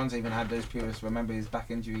 and LeBron's even had those periods. Remember his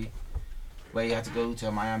back injury, where he had to go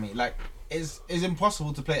to Miami. Like it's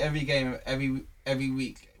impossible to play every game every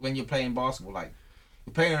week when you're playing basketball. Like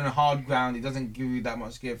you're playing on a hard ground, it doesn't give you that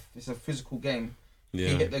much give. It's a physical game.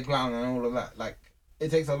 Yeah. You hit the ground and all of that. Like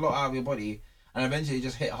it takes a lot out of your body, and eventually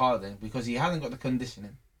just hit Harden because he hasn't got the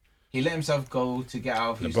conditioning. He let himself go to get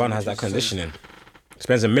out of Houston. LeBron has that conditioning.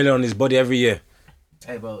 Spends $1 million on his body every year.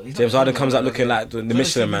 Hey, bro, James Harden comes out looking like the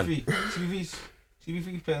Michelin man.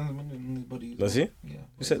 CB3 playing on his body. Does he? Yeah.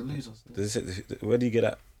 Who said? Where do you get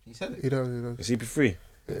that? He said it. He does. CP3.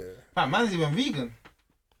 Yeah. Man's even vegan.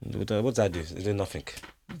 What's that do? He did nothing.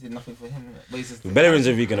 He did nothing for him. But he's just Bellerin's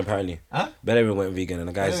a vegan apparently. Huh? Bellerin went vegan and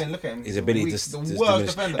the guy's Bellerin, look at him. his ability Weak. to The worst diminish.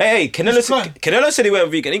 defender. Hey, Canelo said he went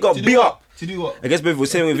vegan. He got To do beat what? up To do what? against people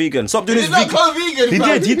saying we're vegan. Stop He doing did this not vegan. go vegan. He fam.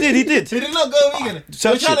 did. He did. He did not go vegan. They're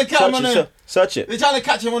Search trying to catch him on a. Search it. They're trying to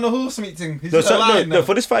catch him on a horse meat thing. He's No, just lying now. no,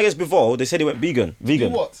 for this fight against before, they said he went vegan. Do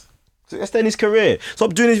what? So that's in his career.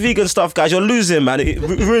 Stop doing his vegan stuff, guys. You're losing, man. It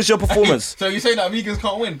ruins your performance. So you saying that vegans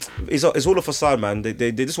can't win? It's all a facade, man.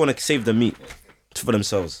 They just want to save the meat for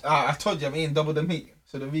themselves. I told you I'm eating double the meat,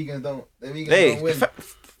 so the vegans don't. Hey, don't win.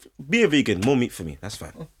 be a vegan. More meat for me. That's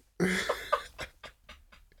fine.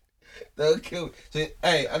 They'll kill. So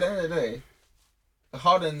hey, at the end of the day,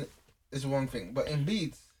 Harden is one thing, but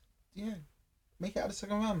Embiid, yeah, make it out of the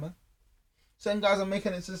second round, man. Certain guys are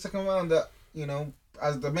making it to the second round that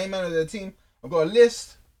as the main man of their team, I've got a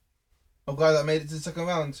list of guys that made it to the second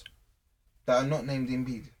round that are not named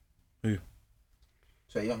Embiid. Who?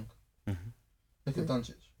 Trae Young. Mm-hmm. Look at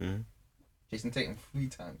Doncic. Mm-hmm. Jason Tatum 3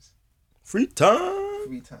 times. Free time.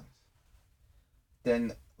 3 times.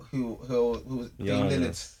 Then who was Dame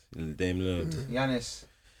Lillard? Dame Lillard. Giannis.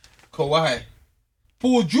 Kawhi.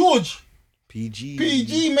 Paul George. PG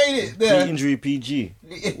made it there. Pre-injury PG.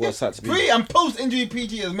 What's that to be? Pre and post injury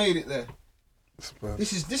PG has made it there. Bad.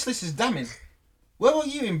 This list is damning. Where are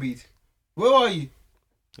you, Embiid? Where are you?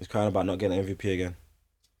 He's crying about not getting MVP again.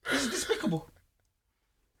 This is despicable.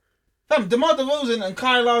 Fam, DeMar DeRozan and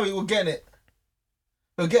Kyle Lowry were getting it.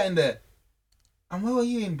 They're getting there. And where are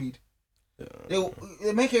you, Embiid?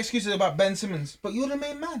 They make excuses about Ben Simmons, but you're the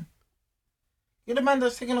main man. You're the man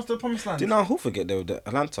that's taken off to the promised land. Did now who forget they were the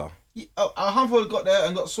Atlanta? Our handful got there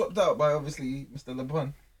and got swept out by obviously Mr.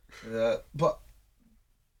 LeBron. But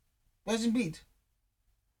where's Embiid?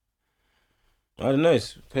 I don't know.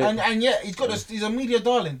 And yet he's a media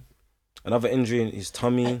darling. Another injury in his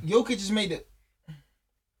tummy. Jokic has made it.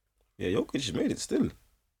 Yeah, Jokic just made it still.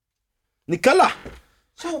 Nikola!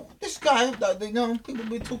 So this guy that people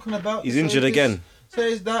be talking about, He's injured again.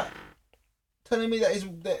 Says that, telling me that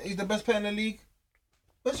he's the best player in the league.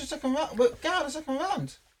 Where's the second round? Get out of the second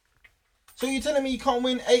round. So you're telling me you can't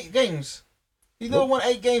win 8 games? He's never won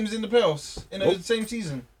 8 games in the playoffs in the same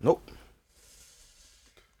season. Nope.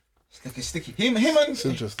 It's sticky. Him and It's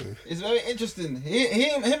interesting. It's very interesting.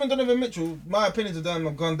 Him and Donovan Mitchell, my opinions of them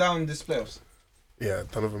have gone down this playoffs. Yeah,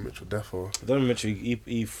 Donovan Mitchell, therefore. Donovan Mitchell,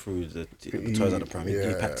 he threw the toes out the pram.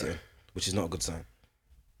 He packed it in, which is not a good sign.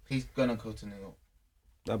 He's gonna go to New York.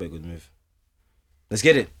 That'd be a good move. Let's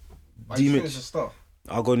get it. It's a start.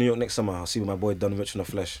 I'll go to New York next summer. I'll see my boy Donovan Mitchell in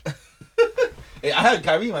the flesh. Hey, I heard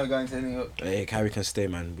Kyrie might be going to New York. Hey, Kyrie can stay,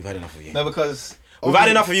 man. We've had enough of you. No, because We've had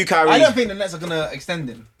enough of you, Kyrie. I don't think the Nets are gonna extend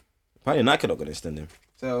him. Apparently, Nike not gonna extend him.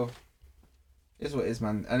 So, it's what it is,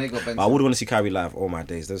 man. And they got Ben. I would want to see Kyrie live all my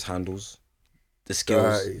days. Those handles, the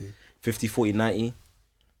skills, 50, 40, 90.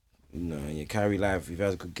 No, yeah, Kyrie live. If he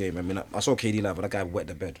has a good game, I mean, I saw KD live, but that guy wet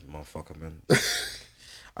the bed, motherfucker, man.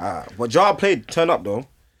 But Jar turned up though.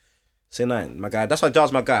 Say 9, my guy. That's why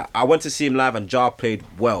Jar's my guy. I went to see him live, and Jar played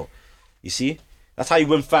well. You see, That's how you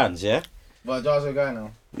win fans, yeah? But Jar's a guy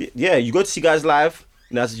now. Yeah, you go to see guys live,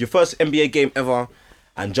 you know, it's your first NBA game ever,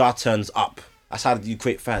 and Jar turns up. That's how you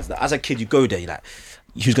create fans. Like, as a kid, you go there, you're like,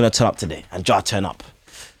 who's going to turn up today? And Jar turn up.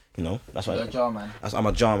 You know, that's why. You're a Jar man. I'm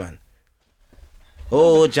a Jar man.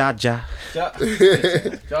 Oh, Jar.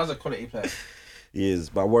 Jar's a quality player. He is,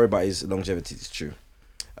 but I worry about his longevity, it's true.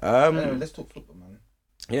 Anyway, let's talk football, man.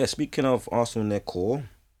 Yeah, speaking of Arsenal and their core,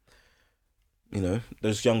 you know,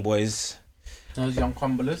 those young boys, Those young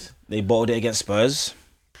crumblers. they bottled it against Spurs.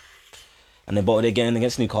 And they bottled it again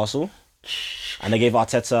against Newcastle. And they gave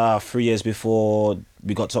Arteta 3 years before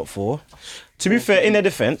we got top 4. To be fair, in their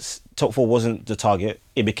defence, top 4 wasn't the target.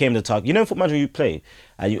 It became the target. You know in football manager you play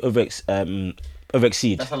and you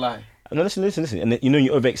over-exceed. That's a lie. No, listen. And then, you know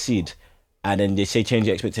you over-exceed and then they say change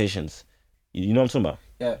your expectations. You know what I'm talking about?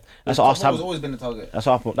 Yeah. That's Top what four Arsenal has always been the target. That's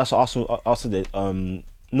what Arsenal did.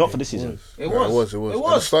 Not for this season. It was. At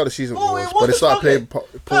the start of the season, Oh, it it was. was But it the started playing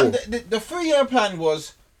target. poor. Plan, the 3-year plan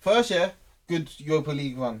was first year, good Europa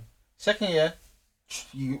League run. Second year,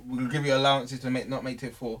 we'll give you allowances to not make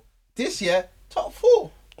top 4. This year, top 4.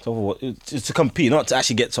 Top 4, it's to compete, not to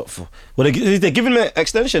actually get top 4. Well, they're giving him an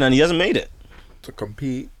extension and he hasn't made it. To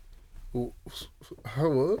compete.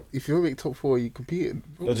 How? If you don't make top 4, you competing.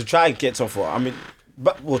 Or to try and get top 4. I mean,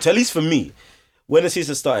 but at least for me, when the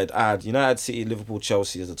season started, I had United, City, Liverpool,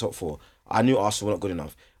 Chelsea as the top 4. I knew Arsenal were not good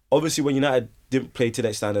enough. Obviously, when United didn't play to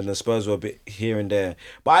that standard and the Spurs were a bit here and there.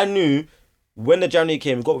 But I knew when the January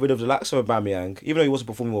came, we got rid of the likes of Aubameyang, even though he wasn't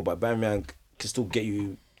performing well, but Aubameyang can still get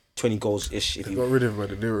you 20 goals-ish. If They you got rid of him and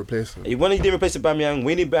they didn't replace him. When he didn't replace Aubameyang,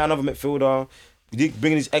 we need better another midfielder. You did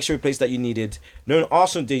bring in these extra replace that you needed. No,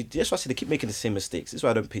 Arsenal, that's why I say they keep making the same mistakes. That's why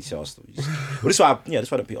I don't pity Arsenal. That's why I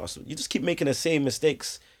don't pity Arsenal. You just keep making the same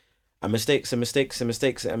mistakes and mistakes and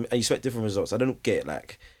you expect different results. I don't get it.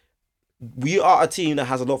 Like, we are a team that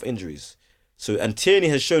has a lot of injuries. So, and Tierney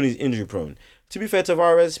has shown he's injury prone. To be fair to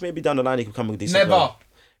Tavares, maybe down the line he could come with a decent Never. player.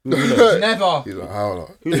 Who knows? Never. He's like, how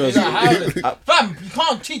not? Who knows? He's a howler. Fam, you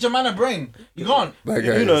can't teach a man a brain. You can't. That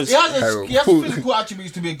guy Who knows? He has terrible. physical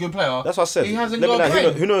attributes to be a good player. That's what I said. He hasn't Let me got a know,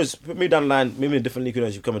 brain. who knows? Maybe down the line, maybe in a different league, who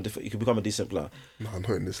knows? You could become a decent player. No, not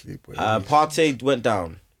in this league. But Partey went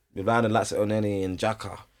down. With Ryan Latz Oneni and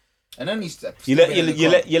Xhaka. And then he steps. You let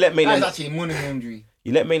That's Maitland actually a morning injury.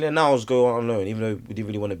 You let Maitland-Niles go on loan, even though we didn't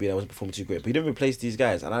really want to be there. I wasn't performing too great, but he didn't replace these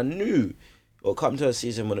guys. And I knew, or come to a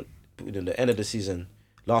season when, the end of the season,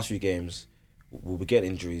 last few games, we'll be getting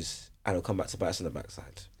injuries and it'll come back to bite us on the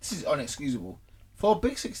backside. This is unexcusable for a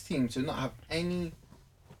Big Six team to not have any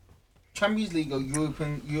Champions League or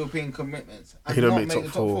European commitments and He don't not make make top the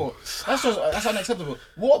top four. 4. That's unacceptable.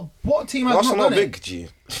 What team has Arsenal not not done big, it? G.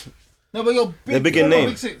 No, but you're big. They're big in you're not name.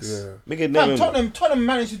 Big Six. Yeah. Big in Fam, name. Tottenham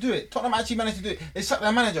managed to do it. Tottenham actually managed to do it. They sacked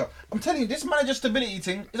their manager. I'm telling you, this manager stability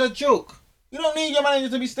thing is a joke. You don't need your manager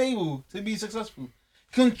to be stable to be successful. You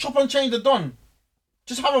can chop and change the Don.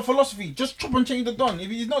 Just have a philosophy. Just chop and change the Don.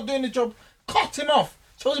 If he's not doing the job, cut him off.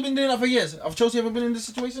 Chelsea been doing that for years. Have Chelsea ever been in this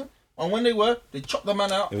situation? And when they were, they chopped the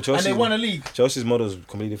man out Yeah, and they won a league. Chelsea's model is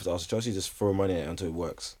completely different to Arsenal. Chelsea just throw money at it until it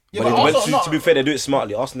works. Yeah, but but it, Arsenal to be fair, they do it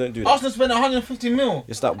smartly. Arsenal don't do that. Arsenal spent 150 mil.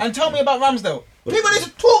 It's that- And tell me about Ramsdale. People need to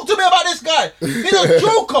talk to me about this guy. He's a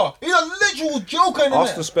joker. He's a literal joker in the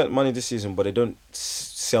Arsenal net. spent money this season, but they don't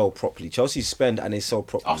sell properly. Chelsea spend and they sell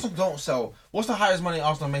properly. Arsenal don't sell. What's the highest money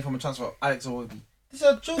Arsenal made from a transfer? Alex Iwobi. This is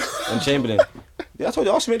a joke. And Chamberlain. Yeah, I told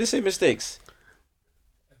you, Arsenal made the same mistakes.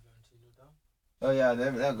 Oh yeah,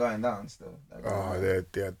 they're going down still. they're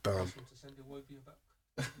done.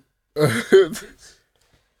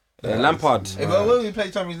 Lampard. If Iwobi play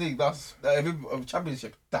Champions League, that's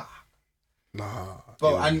Championship. Nah. Nah.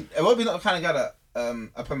 But yeah. and Iwobi not the kind of guy that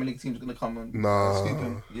a Premier League team's gonna come and Nah. scoop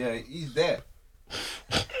him. Yeah, he's there.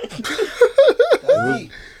 That's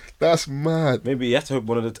deep. That's mad. Maybe you have to hope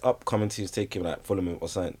one of the upcoming teams take him, like Fulham or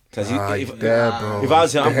something. Because He's if there, bro. I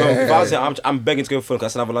was here, There. I'm begging to go Fulham because I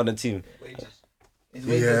still have a London team. It's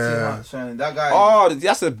way too much. Man. That guy. Oh,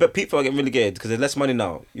 that's the people are getting relegated because there's less money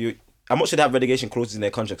now. I'm not sure they have relegation clauses in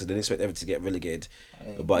their contract because they didn't expect everything to get relegated.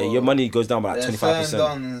 But your money goes down by like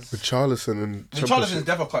 25%. With Charlison and Richarlison's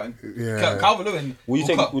definitely cutting. Yeah. Calvert-Lewin. Would you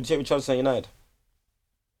take Richarlison United?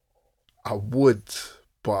 I would,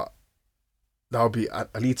 but that would be I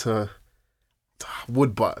need to. I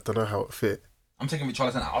would, but I don't know how it fit. I'm taking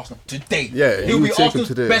Richarlison at Arsenal today. Yeah, he'll you be would take him Arsenal's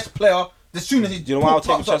today. best player as soon as he. Do you know why I'll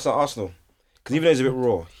take pops up. Richarlison at Arsenal? Because even though he's a bit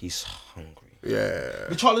raw, he's hungry. Yeah.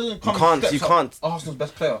 Richarlison You can't. Arsenal's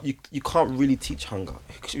best player. You can't really teach hunger.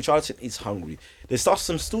 Richarlison is hungry. There's still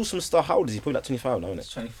some stuff. How old is he? Probably like 25 now, isn't it?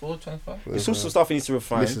 24, 25. There's still some stuff he needs to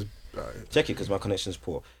refine. This is Check it because my connection's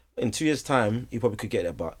poor. In 2 years' time, he probably could get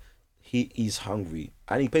there, but he's hungry.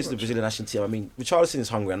 And he plays for the Brazilian national team. I mean, Richarlison is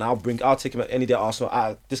hungry, and I'll take him any day at Arsenal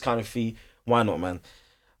at this kind of fee. Why not, man?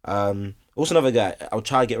 Also another guy, I'll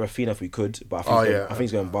try to get Rafinha if we could, but I think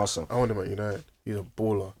he's going Barca. I want him at United. He's a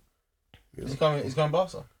baller. He's going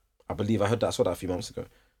Barca. I believe I saw that a few months ago.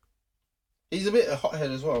 He's a bit a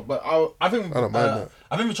hothead as well, but I think I don't mind that.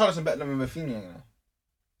 I think Richarlison better than Rafinha.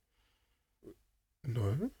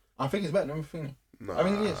 No. I think he's better than Rafinha. Nah.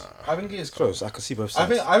 I think he is Close. I can see both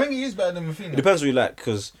sides. I think he is better than Rafinha. It depends what you like,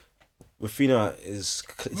 because Rafinha is.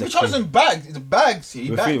 Richarlison bagged. It's a bag. See,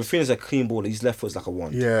 Rafinha's a clean ball. His left foot is like a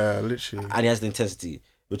 1. Yeah, literally. And he has the intensity.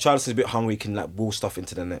 Richarlison's a bit hungry. He can like ball stuff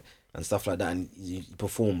into the net and stuff like that, and he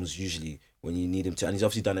performs usually when you need him to. And he's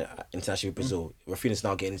obviously done it internationally with Brazil. Rafinha's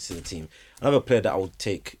now getting into the team. Another player that I would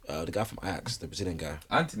take, the guy from Ajax, the Brazilian guy,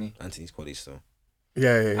 Anthony's quality still.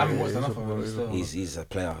 Yeah. I haven't watched enough of him still. He's a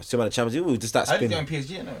player. Still about the Champions League. Just that I spin. didn't go in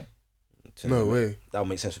PSG anyway. No way. That would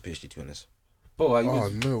make sense for PSG, to be honest. Oh,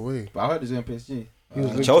 no way. But I heard he's going PSG.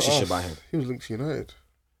 Chelsea should buy him. He was linked to United.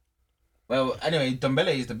 Well, anyway,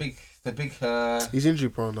 Dembele is the big. He's injury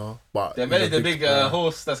prone now, but Dembele the big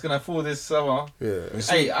horse that's gonna fall this summer. Yeah.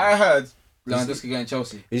 Hey, I heard Lewandowski going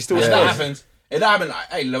Chelsea. He's still. If that happens, hey,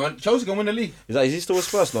 Chelsea can win the league. Is he still with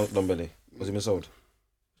Spurs? No, Dembele. Was he been sold?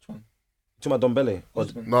 Which one? Talking about Dembele.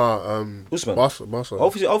 Nah, Usman. Barca.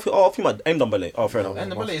 Obviously, about Dembele. Oh, fair enough.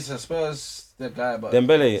 And Dembele is a Spurs the guy, but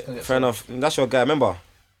Dembele, fair enough. That's your guy. Remember?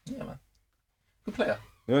 Yeah, man. Good player.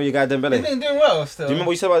 Remember your guy Dembele? He's doing well still. Do you remember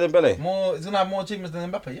what you said about Dembele? He's gonna have more achievements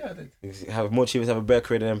than Mbappe. Yeah, I did. Have more achievements, have a better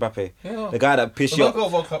career than Mbappe. Yeah. The guy that PSG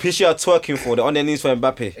are twerking for, they're on their knees for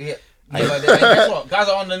Mbappe. Yeah. But guess what? Guys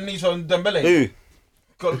are on their knees for Dembele. Who?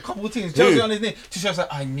 Got a couple of teams. Chelsea on his knee. Tuchel's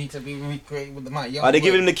like, I need to be recreated with the man. Are they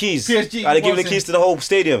giving him the keys? PSG. Are they giving the keys to the whole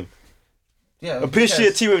stadium? Yeah. A PSG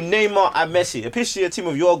a team with Neymar and Messi. A PSG a team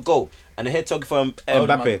with your goal and the head talking for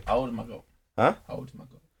Mbappe. How old is my goal? Huh? How old is my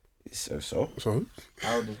goal? So?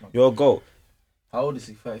 How old is my goal? Your goal. How old is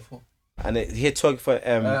he? 34. And he had talking for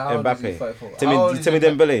Mbappe. Tell me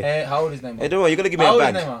Dembele. How old is Neymar? Hey, don't worry, you're gonna give me How a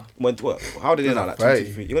old bag. is Neymar? How did he now? Like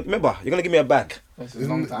 23. Remember, you're gonna give me a bag. This is a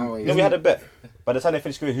long time away. You know, we had a bet. By the time they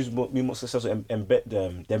finish career, who's more successful,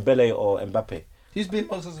 Dembele or Mbappe? Who's been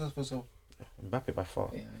most successful so? Mbappe by far.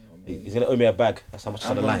 Yeah. He's gonna owe me a bag. That's how much is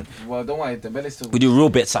on the line. Well, don't worry, Dembele's still. We do real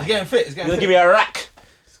bets. He's getting fit. You're gonna give me a rack.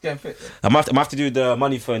 He's getting fit. I'm gonna have to do the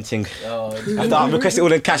money phone thing. After I request it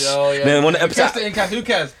all in cash. Then when the request it in cash, who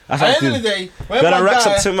cares? At That's the end of the day, got the racks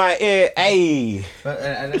up to my ear, hey.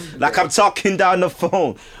 Like I'm talking down the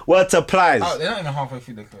phone. What applies? They're not even halfway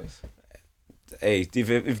through the quiz. Hey,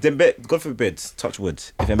 if Dembele, God forbid, touch wood,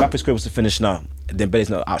 if Mbappe's career was to finish now, Dembele's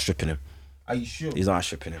not outstripping him. Are you sure? He's not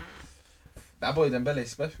outstripping him. That boy Dembele is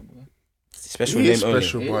special, bro. Special He name is only.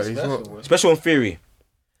 special, but he's not. Special in theory,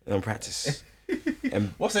 and in practice.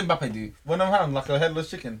 What's Mbappe do? Run around like a headless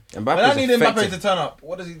chicken. Mbappe when I need Mbappe to turn up,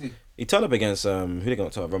 what does he do? He turned up against who they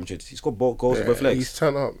got to Real Madrid. He scored goals with both legs. He's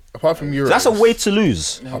turned up. Apart from Euros. That's a way to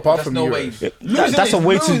lose. No, Apart that's from no Euros. way. That's a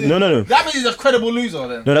way to no. That means he's a credible loser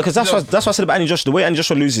then. No, because that's what I said about Andy Joshua. The way Andy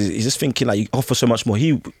Joshua loses, he's just thinking like you offer so much more.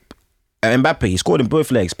 Mbappe, he scored in both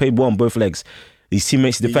legs, played well on both legs. His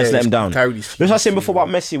teammates, the defense let him down. That's what I was saying before about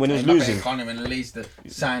Messi when he was losing. Can't even release the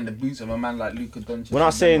sign the boots of a man like Luka Doncic. When I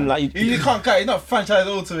was saying like you can't cut. He's not franchise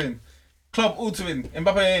altering, club altering.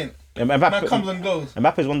 Mbappe ain't. Man comes and goes.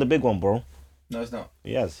 Mbappe's won the big one, bro. No, it's not.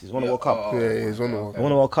 He has. He's won the World Cup. Yeah, he's won the World Cup. He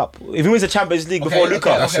won the World Cup. If he wins the Champions League before Luka,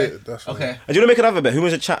 That's it. That's okay. And do you want to make another bet? Who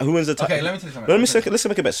wins the Okay, let me tell you something. Let's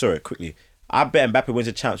make a bet. Sorry, quickly. I bet Mbappe wins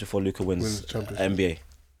the champs before Luka wins the Champions NBA. You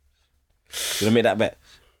want to make that bet?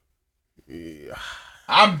 Yeah.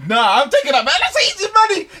 I'm taking that, man. That's easy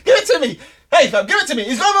money. Give it to me. Hey, fam, give it to me.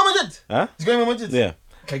 He's going Real Madrid. Huh? He's going Real Madrid. Yeah.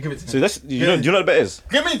 Okay, give it to me. So that's do you know what the bet is?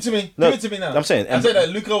 Give it to me. No, give it to me now. I'm saying that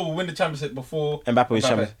Luka will win the championship before Mbappe wins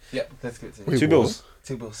champion. Yep, let's give it to me. 2 bills.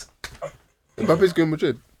 2 bills. Mbappe's going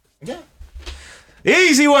Madrid. Yeah.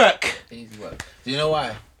 Easy work. Easy work. Do you know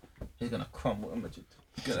why? He's gonna crumble in Madrid.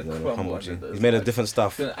 He's gonna crumble. He's made of different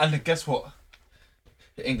stuff. And guess what?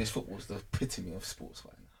 The English football is the epitome of sports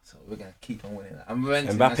right now. So we're gonna keep on winning that.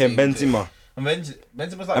 Mbappe and Benzema.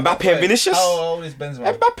 Benzema's like Mbappe and Vinicius. How old is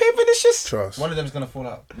Benzema? Mbappe and Vinicius. Trust. One of them's gonna fall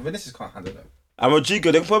out. Vinicius can't handle that. And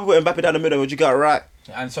Rodrigo, they can probably put Mbappe down the middle. Rodrigo out right.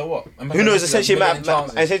 And so what? Who knows? Essentially,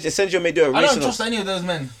 Asensio may do a race. I don't trust any of those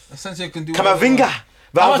men. Asensio can do. Camavinga,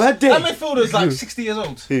 Valverde. That midfielder is like 60 years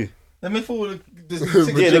old. Who? The midfielder.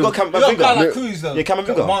 Yeah, they got Camavinga. Like Cruz though. Yeah,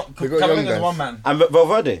 Camavinga. Camavinga's one man. And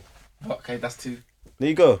Valverde. Okay, that's 2. There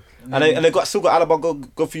you go. And they still got Alaba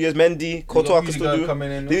go for years. Mendy, Courtois can still do.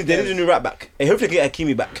 They need a new right back. Hey, hopefully they get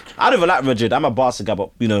Hakimi back. I don't even like Madrid. I'm a Barca guy, but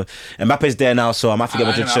you know, Mbappe's there now, so I'm have to get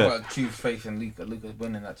Madrid shirt. I've got true faith in Lucas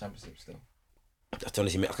winning that championship still.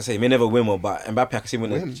 Honestly, I can say he may never win one, but Mbappe I can see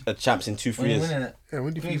win a champs in 2-3 years. Winning it. Yeah,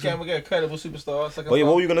 when do you We think? get a credible superstar. But yeah,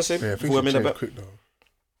 what were you gonna say? Yeah, before we made that bet? quick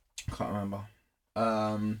though. Can't remember.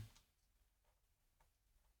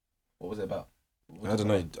 What was it about? I don't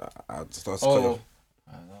know. I just started Oh.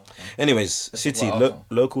 I don't know. Anyways, This is City what Arsenal.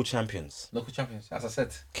 local champions. Local champions, as I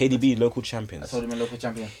said. KDB local I champions. told him a local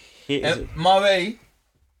champion. Here's Murray.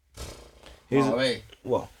 here's Murray.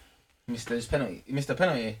 what? He missed his penalty. He missed a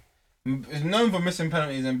penalty. He's known for missing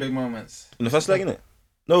penalties in big moments. In the first leg, innit?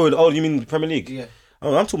 No, you mean the Premier League? Yeah.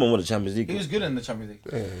 Oh, I'm talking about the Champions League. He was good in the Champions League.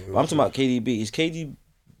 Yeah, I'm talking about KDB. Is KD?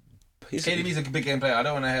 KDB's a big game player. I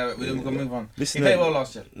don't want to hear it. We're going to move on. Listen, He played well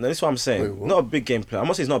last year. No, that's what I'm saying. Wait, what? Not a big game player. I'm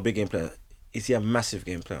not saying he's not a big game player. Is he a massive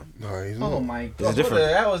game player? No, he's Oh not. my There's a god. What difference.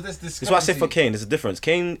 the hell is this That's why I say for discrepancy? Kane, there's a difference.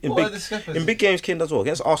 Kane What a discrepancy. in big games, Kane does well.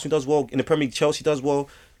 Against Arsenal, he does well. In the Premier League, Chelsea does well.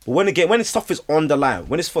 But when stuff is on the line,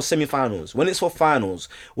 when it's for semi-finals, when it's for finals,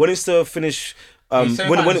 when it's to finish,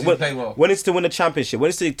 semi-finals, he played well. when it's to win the championship, when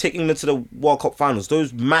it's to take England to the World Cup finals,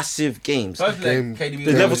 those massive games. First leg, Game- KDB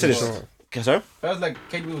The was level out to of this. this world. Okay, sorry? First leg,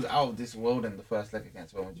 KDB was out of this world in the first leg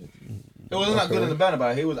against Real Madrid. It wasn't that good in the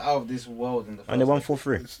Bernabeu. He was out of this world in the first And they won leg.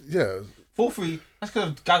 4-3. Yeah, 4-3. That's because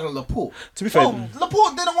of guys like Laporte. To be fair-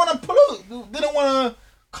 Laporte didn't want to pull out. Didn't want to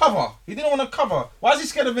cover. He didn't want to cover. Why is he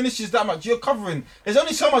scared of Vinicius that much? You're covering. There's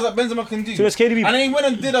only so much that Benzema can do. So it's KDB. And then he went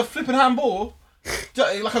and did a flipping handball,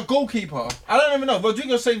 like a goalkeeper. I don't even know.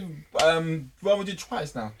 Rodrigo saved Real Madrid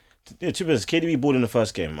twice now. Yeah, to be honest, KDB balled in the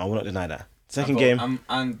first game. I will not deny that. Second game,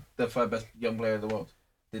 and the third best young player in the world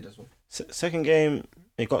did as well. second game,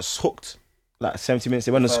 it got hooked. Like 70 minutes,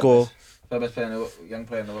 they went to Third score. best- Third best player in the young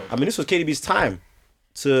player in the world. I mean, this was KDB's time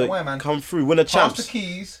to Don't worry, man. come through, win a Pass champs. the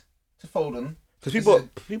keys to Foden. Because This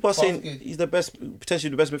people are pass saying the keys. he's the best, potentially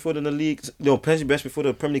the best midfielder in the league. No, potentially best midfielder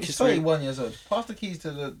in Premier League He's history. 31 years old. Pass the keys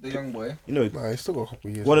to the young boy. You know, nah, he's still got a couple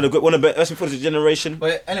of years. one of the best midfielders of the generation.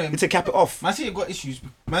 But anyway, Need to cap it off. Man City have got issues.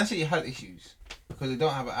 Man City had issues because they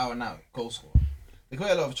don't have an out and out goal scorer. They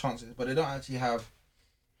create a lot of chances, but they don't actually have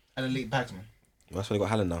an elite batsman. That's why they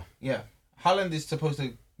got Haaland now. Yeah, Haaland is supposed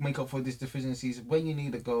to make up for these deficiencies when you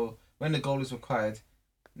need a goal, when the goal is required.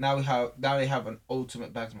 Now they have an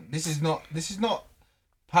ultimate batsman. This is not.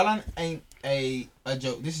 Haaland ain't a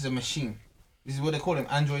joke. This is a machine. This is what they call him,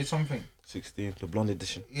 Android something. 16, the blonde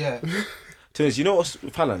edition. Yeah. To us, you know what's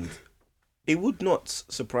with Haaland? It would not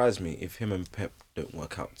surprise me if him and Pep don't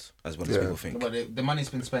work out as well as Yeah. people think. But the money's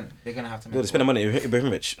been spent. They're gonna have to make. No, they spend the money.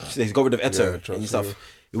 Ibrahimovic, they got rid of Eto Yeah, trust and stuff.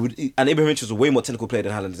 me. And Ibrahimovic was a way more technical player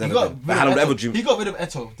than Haaland. He got rid Haaland of would ever Eto. dream. He got rid of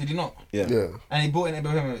Eto, did he not? Yeah. Yeah, And he brought in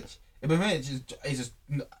Ibrahimovic. Ibrahimovic is just.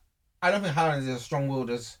 I don't think Haaland is as strong-willed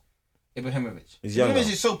as Ibrahimovic. He's younger.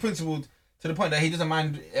 Ibrahimovic is so principled to the point that he doesn't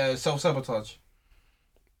mind self-sabotage.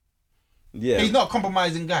 Yeah. He's not a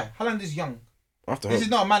compromising guy. Haaland is young. I have to This hope. is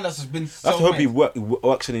not a man that's been I have to hope he self-made.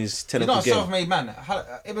 works in his He's technical not a game. self-made man.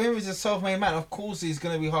 Ibrahimovic is a self-made man. Of course, he's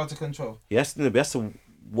going to be hard to control. He has to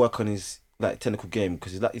work on his technical game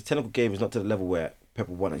because his technical game is not to the level where Pep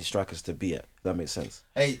would want his strikers to be at. If that makes sense.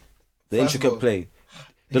 Hey, The first of intricate all, play,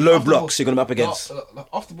 the his low off the blocks ball- you're gonna be up against. The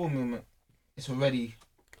off-the-ball movement is already.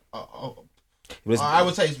 But I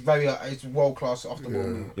would say it's world-class off-the-ball Yeah.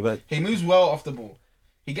 movement. Yeah, but He moves well off the ball.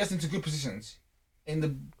 He gets into good positions. In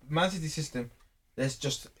the Man City system, there's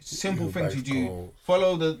just simple Yeah, things you back do. goals.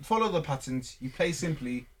 Follow the patterns. You play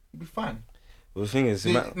simply. You'll be fine. the thing is,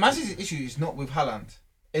 Man City's issue is not with Haaland.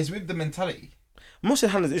 It's with the mentality. I'm not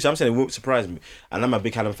saying Haaland's issue. I'm saying it won't surprise me, and I'm a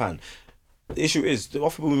big Haaland fan. The issue is the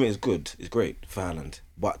off-ball movement is good. It's great for Haaland,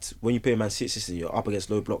 but when you play Man City system, you're up against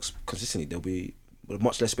low blocks consistently. There'll be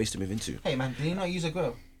much less space to move into. Hey man, did he not use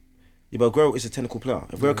Aguero? Yeah, but Aguero is a technical player.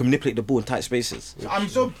 Aguero can manipulate the ball in tight spaces. I'm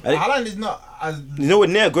sure Haaland is not as. You know what?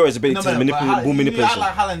 Near Aguero is ability No, to but manipulate ball you act manipulation.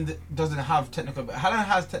 like Haaland doesn't have technical. Haaland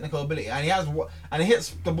has technical ability, and he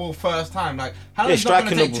hits the ball first time. Like Haaland's not going striking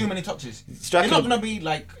to take the too ball. many touches. Striking He's not the- going to be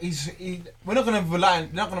like we're not going to rely. They're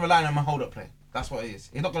not going to rely on him a hold up play. That's what it is.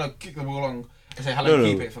 He's not going to kick the ball along and say Haaland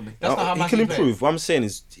keep it for me. That's not how he Man can City play. improve. What I'm saying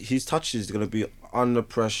is his touches are going to be under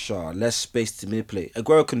pressure, less space to manipulate.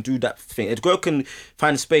 Aguero can do that thing. Aguero can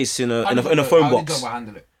find space in a phone How did box. Jobber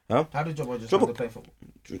handle it? Huh? How did Jobber just Jobber- handle play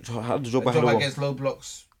football? How did Jobber Jobber handle? against low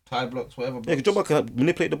blocks, high blocks, whatever. Yeah, Blocks. Jobber can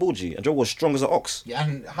manipulate the ball. G. And Jobber was strong as an ox. Yeah,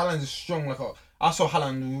 and Haaland is strong like a. I saw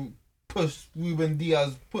Haaland push Ruben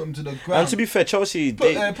Diaz, put him to the ground. And to be fair, Chelsea,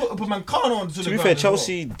 put Mancano onto the to be ground. fair, as well.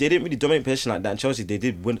 Chelsea they didn't really dominate possession like that. And Chelsea they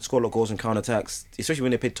did score a lot of goals and counter attacks, especially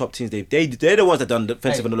when they played top teams. They're the ones that done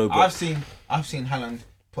defensive on the low block. I've seen Haaland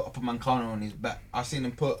put up a Mancano on his back. I've seen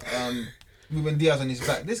him put Ruben Diaz on his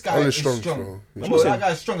back. This guy is strong. That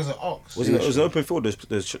guy's strong as an ox. It was an open field.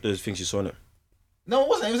 Those things you saw in it. No, it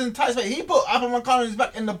wasn't. It was in tight space. He put Apple Mancano on his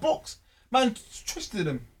back in the box. Man twisted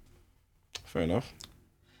him. Fair enough.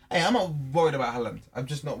 Hey, I'm not worried about Haaland. I'm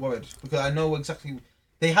just not worried because I know exactly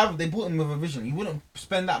they bought him with a vision. You wouldn't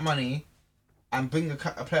spend that money and bring a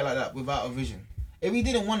player like that without a vision. If he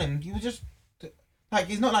didn't want him, you would just like.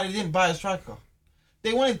 It's not like they didn't buy a striker.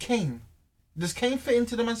 They wanted Kane. Does Kane fit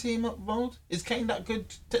into the Man City mold? Is Kane that good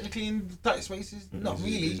technically in tight spaces? Not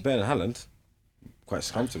really. He's better than Haaland. Quite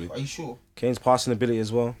comfortably. Are you sure? Kane's passing ability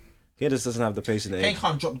as well. Kane just doesn't have the pace in the Kane edge.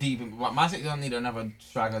 can't drop deep. Man City don't need another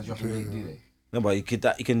striker dropping deep, do they? No, but he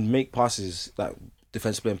can make passes, like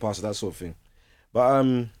defensive playing passes, that sort of thing. But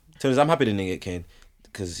I'm happy they didn't get Kane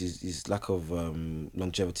because his lack of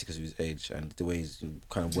longevity because of his age and the way he's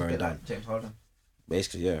kind of wearing down. Like James Harden.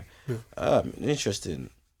 Basically, yeah. Interesting.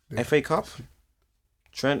 FA Cup.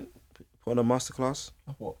 Trent put on a masterclass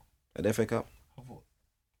Of what? at the FA Cup Of what?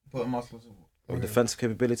 Put a masterclass of what? of defensive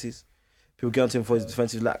capabilities. People get onto him for his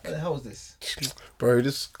defensive lack. What the hell was this? Bro,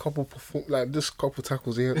 this couple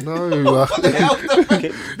tackles here. No, What the hell?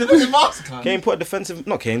 The masterclass. Kane put a defensive.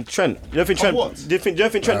 Not Kane. Trent. You don't think Trent? what? Do you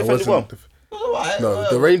don't think Trent defended well? no,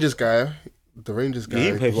 the Rangers guy. He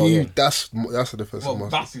played well, yeah. That's a defensive master.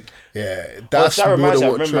 Bassy. Yeah, Well, that's that more reminds than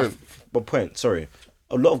me. I what remember Trent. my point. Sorry,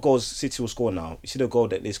 a lot of goals City will score now. You see the goal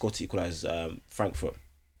that they scored to equalise Frankfurt.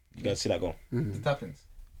 You guys see that goal? It happens.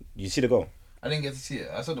 You see the goal? I didn't get to see it.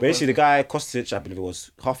 I saw the Basically, the guy Kostic, I believe it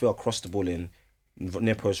was, halfway across the ball in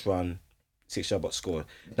near post run, 6-yard box score.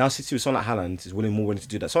 Now City with someone like Haaland is more willing to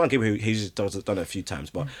do that. Someone like Gabriel, he's just done it a few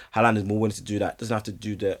times, but Haaland is more willing to do that. Doesn't have to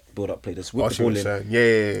do the build up play. Just whip the ball in.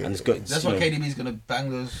 Yeah. And it's got, That's why KDB's gonna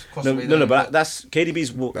bang those No, crosses. but that's KDB's.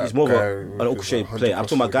 He's more of an orchestrated player. I'm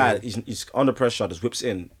talking about a guy. Yeah. He's under pressure, just whips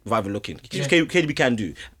in without even looking. Yeah. KDB can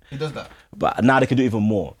do, He does that. but now they can do even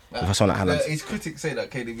more with someone like Haaland. His critics say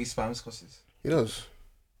that KDB spams crosses. He does.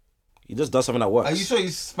 He just does something that works. Are you sure he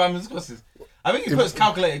spams crosses? I think he puts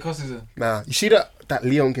calculated crosses in. Nah, you see that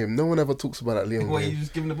Leon game? No one ever talks about that Leon Where you game.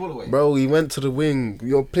 just giving the ball away. Bro, he went to the wing.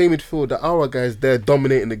 You're playing midfield. The our guy's there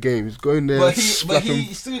dominating the game. He's going there. But he's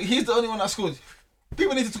the only one that scored.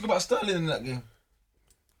 People need to talk about Sterling in that game.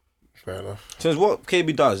 Fair enough. So what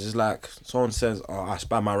KDB does is like someone says, "Oh, I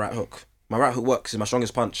spam my right hook. My right hook works. It's my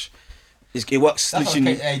strongest punch. It works That's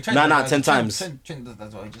literally Trent 9 out of 10 does. times. Trent does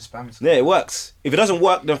that. He just spams. Yeah, it works. If it doesn't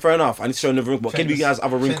work, then fair enough. I need to show another wrinkle. But Trent KDB has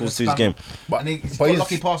other Trent wrinkles does to his spam. game. And he's but got he's-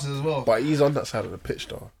 lucky passes as well. But he's on that side of the pitch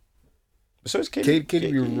though. So it's KDB.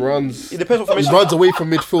 KDB runs. It depends what He formation. runs away from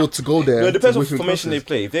midfield to go there. No, it depends to what whip in formation they crosses.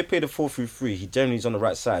 play. If they play the 4-3-3, he generally is on the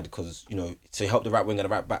right side because to help the right wing and the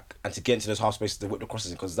right back and to get into those half spaces to whip the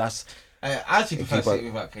crosses in because that's I actually prefer keep up- City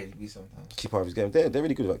without KDB sometimes. key part of his game. They're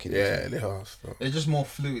really good about KDB. Yeah, they are. So. It's just more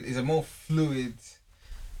fluid. It's a more fluid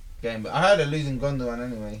game. But I heard they're losing Gundogan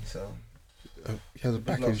anyway, so. He has a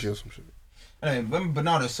back lost. injury or some shit. Anyway, when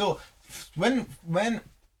Bernardo Silva, when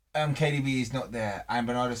KDB is not there and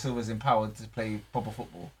Bernardo Silva is empowered to play proper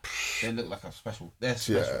football, they look like a special. They're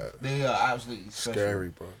special. Yeah. They are absolutely special. Scary,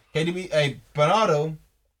 bro. KDB, Bernardo,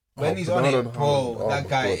 when he's on Bernardo, it, bro, oh that my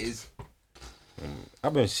guy God. is.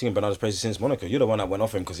 I've been seeing Bernardo's praise since Monaco. You're the one that went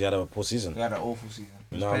off him because he had a poor season. He had an awful season.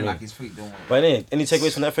 He was No, I playing mean- like his feet don't work. But any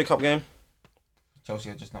takeaways from the FA Cup game? Chelsea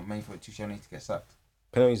are just not made for it. Tuchel needs to get sacked.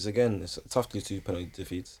 Penalties again. It's tough to do 2 penalty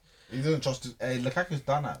defeats. He doesn't trust. Lukaku's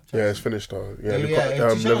done that. Yeah, it's finished though. Yeah, If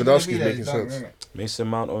Tuchel's gonna be Lewandowski's there, making he's done, sense. isn't it? Mason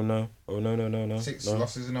Mount. Oh no. No. 6 no.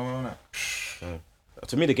 losses in a row on that.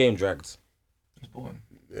 To me, the game dragged. It's boring.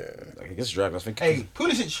 Yeah. Like, it gets dragged. I think. Hey,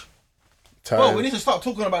 Pulisic. Time. Bro, we need to start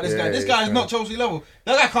talking about this guy. This guy is not Chelsea level.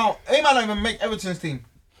 That guy can't. He might not even make Everton's team.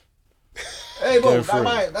 Hey, bro, Going through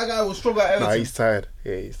that guy will struggle at Nah, Everton. he's tired.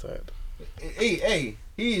 Yeah, he's tired. Hey,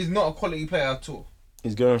 he is not a quality player at all.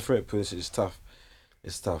 He's going for it. Pulisic. It's tough.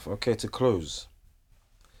 It's tough. Okay, to close.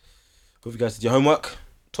 Hope you guys did your homework.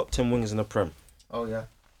 Top 10 wingers in the Prem. Oh yeah.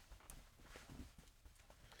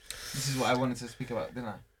 This is what I wanted to speak about, didn't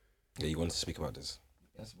I? Yeah, you wanted to speak about this.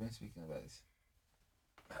 Yes, I've been speaking about this.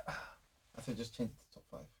 I think just change it to top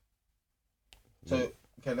 5. So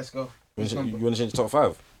okay, let's go. You Which want number? to change the top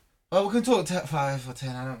 5? Oh, we can talk top 5 or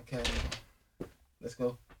 10. I don't care anymore. Let's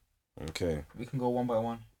go. Okay. We can go one by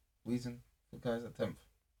one. Reason the guys at 10th.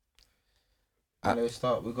 At- Let's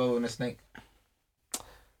start. We'll go in a snake.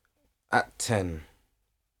 At 10,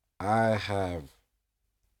 I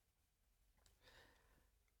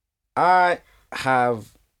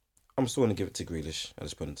I'm still gonna give it to Grealish at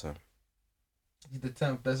this point in time. He's the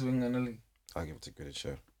 10th best winger in the league. I'll give it to Grealish.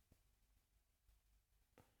 Yeah.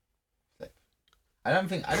 I don't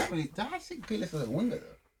really. Do I think Grealish is a winger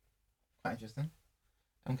though? Quite interesting.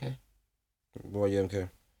 Okay. What are you, MK?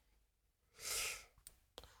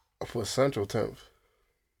 I put Sancho 10th.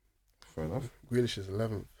 Fair enough. Grealish is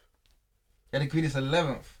 11th. Yeah, the Grealish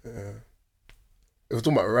 11th. Yeah. If we're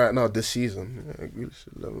talking about right now, this season, yeah, Grealish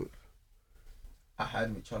is 11th. I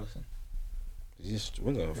had Richarlison. He's just a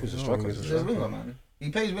winger. I thought he was a Yeah, striker. he's He's a winger, man. He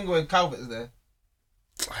plays winger when Calvert's there.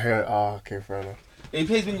 Okay, fair enough. He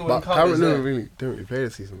plays winger when But Calvert's Calvert there. didn't really play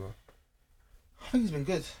this season though. I think he's been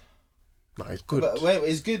good. Nah, he's good. But wait,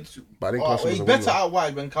 he's good. But I think Clausen was He's a better winger. out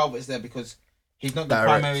wide when Calvert's there because he's not the Direct.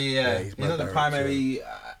 primary. Yeah, He's he's not the direct, primary,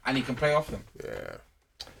 and he can play off him. Yeah.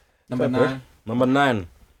 Number Fair play. 9. Number 9.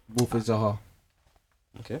 Wilfried Zaha.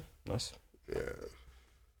 Okay, nice. Yeah.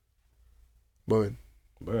 Bowen.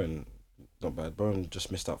 Bowen, not bad. Bowen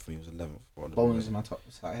just missed out for me. He was 11th. Bowen is in my top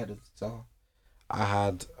side ahead of Zaha. I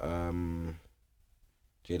had Jadon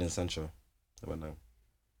Sancho. Number 9.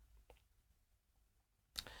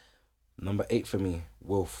 Number 8 for me,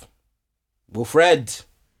 Wilfred.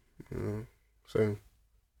 Yeah. Same.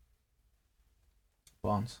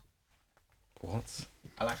 Barnes. What?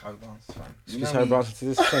 I like Harvey Barnes. Fam. You Squeeze know Harry me. Barnes into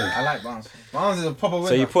this thing. I like Barnes. Barnes is a proper winner.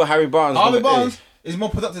 So you put Harry Barnes. Harvey number Barnes 8. is more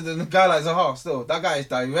productive than a guy like Zaha. Still, that guy is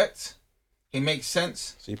direct. He makes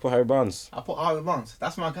sense. So you put Harry Barnes I put Harvey Barnes.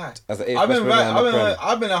 That's my guy. as the 8th I've best been winger right. in the Prem.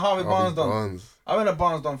 I've been a Harvey Barnes done. Barnes. I've been a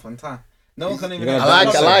Barnes done for a time. No one can even. You're I gonna I'm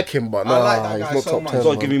not like saying- him, but I no, like that he's guy not so top much. 10. You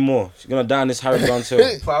gotta man. give me more. You're gonna down this Harry Barnes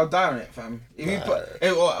hill. But I'll die on it, fam. If you put,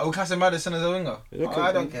 we'll cast Madison as a winger.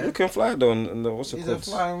 I don't care. You can fly though, and what's it He's a called?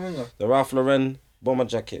 flying winger. The Ralph Lauren bomber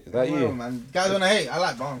jacket. Is that Well, you? man. Guys wanna hate. I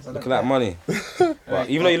like Barnes. I don't Looking at care. money. But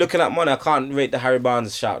even though you're looking at money, I can't rate the Harry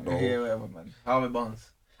Barnes shout though. Yeah, whatever, man. Harvey Barnes.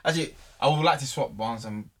 Actually, I would like to swap Barnes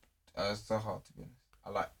and Zaha, to be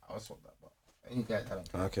honest. I would swap that, but who cares? I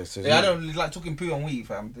don't care. Okay, so Yeah, I don't really like talking poo on weed,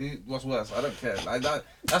 fam. What's worse? I don't care. Like that.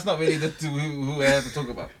 That's not really the two who we're here to talk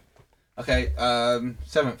about. Okay,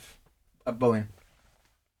 7th, Bowen.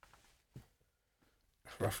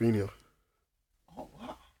 Rafinha. Oh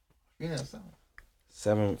wow. You know,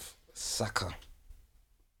 7th, Saka.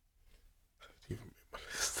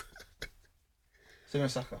 Simon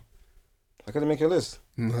Saka. I couldn't make your list.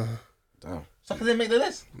 Nah. Damn. Saka didn't make the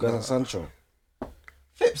list. Guys like Sancho.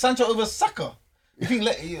 Flip Sancho over Saka. You think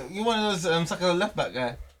you one of those Saka left back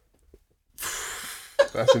guy?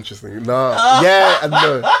 That's interesting. Nah. Yeah and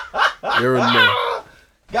no. You're a no.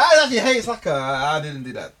 Guys actually hate Saka. I didn't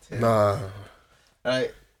do that. Yeah. Nah.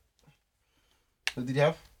 Alright. What did you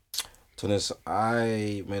have? To be honest,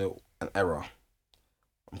 I made an error.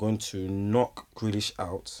 I'm going to knock Grealish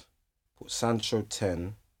out, put Sancho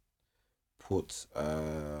 10, put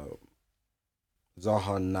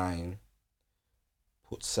Zaha 9,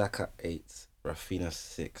 put Saka 8, Rafinha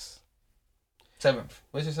 6. 7th.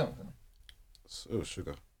 Where's your 7th? Oh,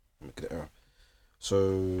 sugar. Make an error.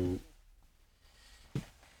 So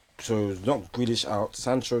knock Grealish out.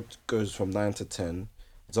 Sancho goes from 9 to 10.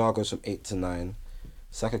 Zaha goes from 8 to 9.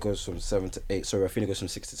 Saka goes from 7 to 8. So Rafinha goes from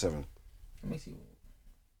 6 to 7. Let me see.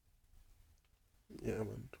 Yeah,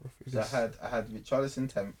 man. So I had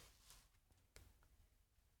Richarlison 10th.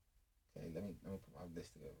 Okay, let me put my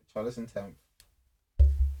list together. Richarlison 10th.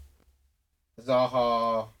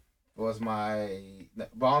 Zaha was my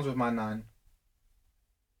Barnes was my 9.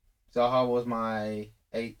 Zaha was my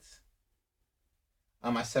 8.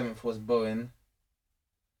 And my 7th was Bowen.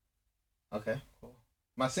 Okay, cool.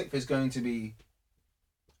 My 6th is going to be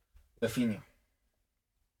Rafinha.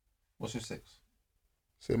 What's your 6th?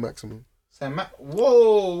 Say maximum.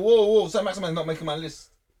 Whoa. Sam Maximan's not making my list.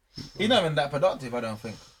 He's not even that productive, I don't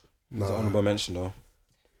think. It's an Nah. honourable mention though.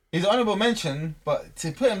 He's an honourable mention, but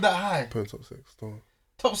to put him that high, Put in top 6. Don't.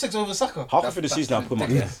 top 6 over Saka. Halfway through the season, I'll put him up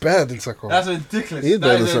ridiculous. there. Better than Saka. That's ridiculous. He's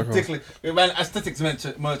better That is than Saka. ridiculous. We ran aesthetics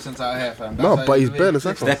merchants out here, fam. No, That's but he's really better than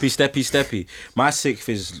ridiculous. Saka. Steppy. My 6th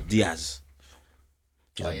is Diaz.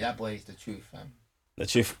 Oh, yeah, that boy is the truth, fam. The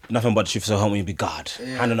truth, nothing but the truth, so help me be God.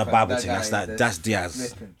 Yeah, Hand on a fam, Bible that thing. guy That's is that. the That's Diaz.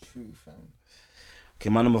 flipping truth, fam. Okay,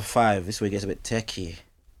 my number 5. This way gets a bit techie.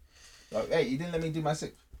 Oh, hey, you didn't let me do my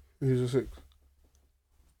 6th. Who's your 6?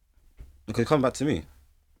 Okay, come back to me.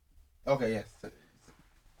 Okay, yes.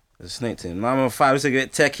 The snake team. My number 5. This way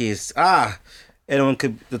get techie. Is anyone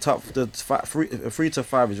could the 3 to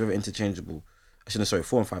 5 is very interchangeable. Actually, no, sorry,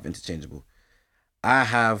 4 and 5 interchangeable. I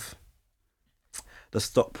have the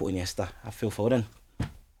stock put Iniesta. I feel Foden.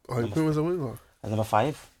 Oh, you put him as a winger? As number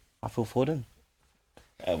 5, I feel Foden.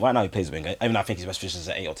 Right now he plays winger. I mean, I think his best position is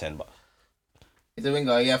at 8 or 10, but He's a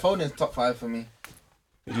winger. Yeah, Foden's top 5 for me.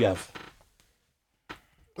 Who do you have?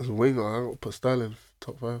 As a winger, I got to put Sterling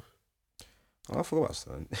top 5. Oh, I forgot about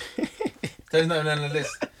Sterling. Sterling's not even on the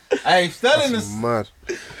list. Hey, Sterling That's is... mad.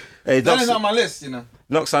 Hey, Sterling's not on my list, you know.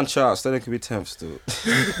 knock Sancho out. Sterling could be 10th still.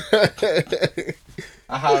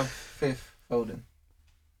 I have 5th Foden.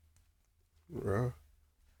 Bro.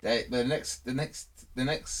 The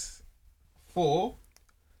next 4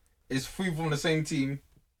 is 3 from the same team,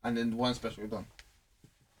 and then 1 special done.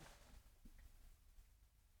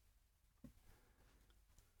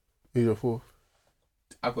 Who's your 4th?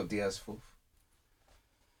 I've got Diaz 4th.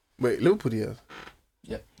 Wait, Liverpool Diaz.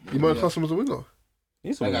 Yep. You might class him as a winger.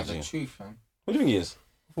 He's I a got winger. the truth, fam. What do you think he is?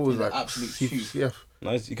 I thought it was He's the like absolute truth. Yeah.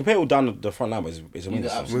 No, you can pay all down the front line, but it's a He's winger. the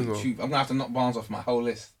still. absolute Winger. truth. I'm gonna have to knock Barnes off my whole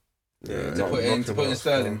list. Yeah, To put in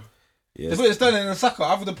Sterling. Yeah, To put in Sterling and Saka,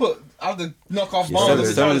 I have to knock off Barnes.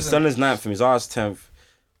 Sterling's 9th for me. Zara's 10th.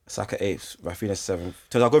 Saka 8th. Rafinha's 7th.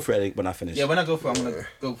 So I'll go through it when I finish. Yeah, when I go through, I'm gonna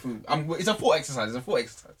go through. It's a thought exercise. We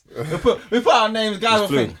put our names, guys. Will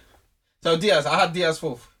fluid. think. So Diaz, I had Diaz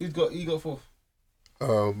 4th. You got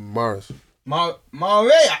 4th. Maris.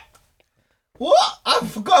 Maria. What? I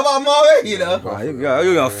forgot about Maria. You know. Ah, you got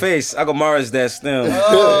your face. I got Maris there still.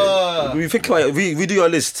 We think about it. We do your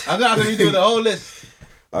list. I'm gonna have to redo the whole list.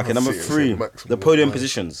 Okay, number see it, 3. so maximum The podium five.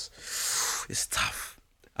 positions. It's tough.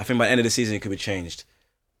 I think by the end of the season it could be changed.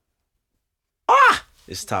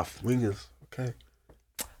 It's tough. Wingers. Okay.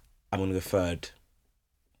 I'm gonna go 3rd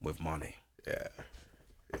with Mane. Yeah.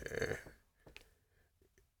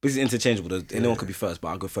 This is interchangeable. Anyone could be 1st, but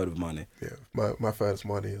I'll go 3rd with Mane. Yeah. My 3rd is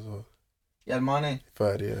Mane as well. Yeah, Mane.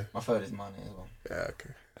 3rd, yeah. My 3rd is Mane as well. Yeah, okay.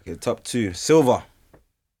 Okay, top 2. Silva.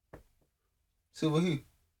 Silver who?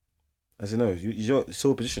 As you know, your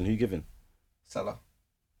silver position. Who you giving? Salah.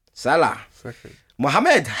 Salah. 2nd.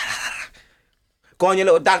 Mohamed. Go on, your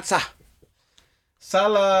little dancer.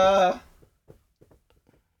 Salah.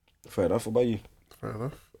 Fair enough. What about you? Fair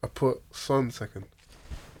enough. I put Son 2nd.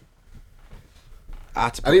 I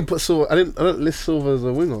had to I didn't put Silva. I don't list Silva as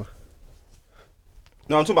a winger.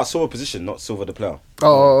 No, I'm talking about silver position, not silver the player.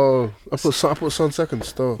 Oh. I put Son 2nd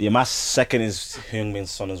still. Yeah, my 2nd is Heung-min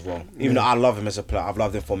Son as well. Even though I love him as a player, I've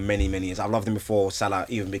loved him for many, many years. I've loved him before Salah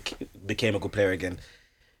even became a good player again.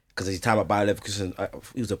 Because his time at Bayer Leverkusen,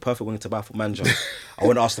 he was a perfect winger to buy for manager. I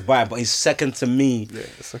wouldn't ask to buy him, but he's 2nd to me. Yeah,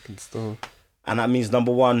 2nd still. And that means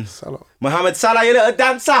number 1, Salah. Mohamed Salah, you little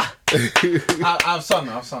dancer. I have Son.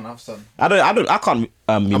 I can't be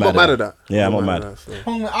I'm mad not mad at that. Yeah, I'm not mad. at that, so.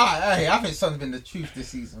 I think Son's been the truth this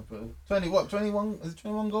season, bro. 21? Is it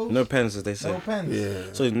 21 goals? No pens, as they say. No pens.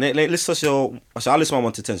 Yeah. So list us your... I'll list my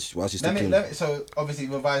 1 to 10 whilst you're still Let me, so obviously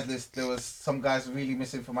revised list. There was some guys really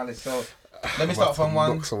missing from my list. So let me start from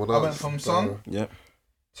 1. knock someone I went else, from bro. Son Yeah,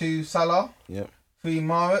 to Salah. yeah. 3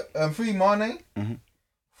 Mane. Mhm.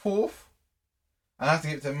 4th. And I have to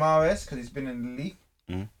give it to Mahrez because he's been in the league.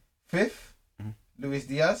 Mhm. 5th, Mhm. Luis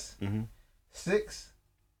Diaz. Mhm. 6th,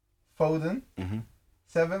 Foden. Mhm.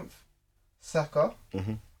 7th, Saka.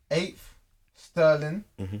 Mhm. 8th, Sterling.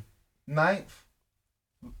 Mhm. 9th,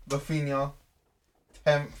 Rafinha.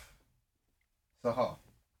 10th, Zaha.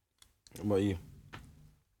 What about you?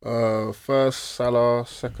 1st Salah,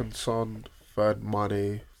 2nd Son, 3rd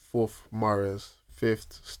Mane, 4th Mahrez,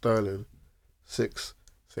 5th Sterling, 6th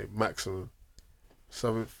St. Maximin,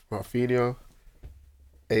 7th Rafinha,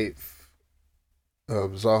 8th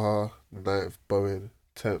Zaha, 9th Bowen,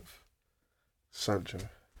 10th Sancho.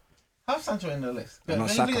 Have Sancho in the list. Not Can you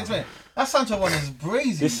Saka. please explain? That Sancho one is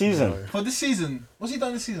brazy. This season. For this season. What's he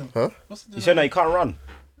done this season? Huh? What's he You doing? said that you can't run.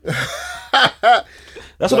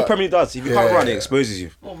 That's what the Premier League does. If you can't Yeah. run, it exposes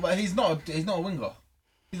you. Well, but he's not a winger.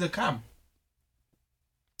 He's a cam.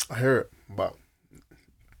 I hear it, but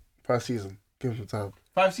 1st season, give him some time.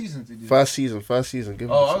 5 seasons did you? 1st season, give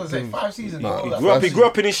him. Oh, I was give gonna him- say 5 seasons. Nah, Oh, He that's grew up. He five grew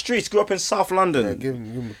up in the streets. Grew up in South London. Yeah, give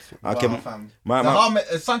him. Okay, Wow, fam. my,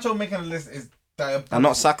 Sancho making a list is diabolical. and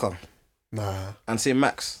not Saka Nah. and St.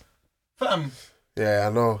 Max. Fam, Yeah,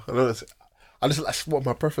 I know. That's what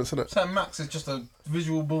my preference, innit? Sam Max is just a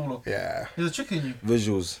visual baller. Yeah. He's a tricking you.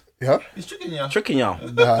 Visuals. Yeah? He's tricking you. Tricking y'all.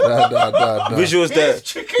 Nah. Visuals, He's the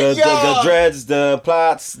tricking y'all. dreads, the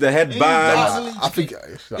plaits, the headbands. I think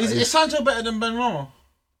Is Sancho better than Ben Rama?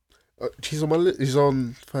 he's on my list. He's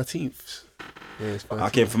on 13th. Yeah, he's 13th.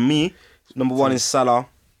 Okay, for me, number 1 is Salah.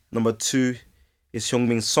 Number 2 is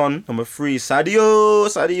Heung-min Son. Number 3 is Sadio.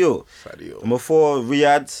 Sadio. Number 4,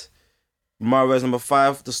 Riyadh. Mahrez. Number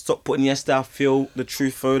 5, the stop putting Iniesta, Phil, the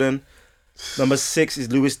truth Foden. Number 6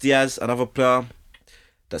 is Luis Diaz, another player.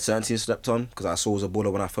 that certain teams slept on, because I saw he was a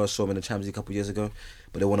baller when I first saw him in the Champions League a couple of years ago.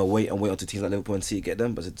 But they want to wait until teams like Liverpool and City get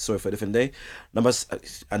them. But sorry for a different day. I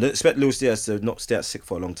don't expect Luis Diaz to not stay at 6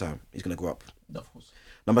 for a long time. He's going to grow up. Of course.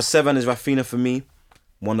 Number 7 is Rafinha for me.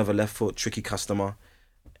 One of a left foot, tricky customer.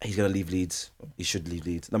 He's going to leave Leeds. He should leave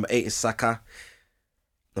Leeds. Number 8 is Saka.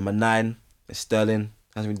 Number 9 is Sterling.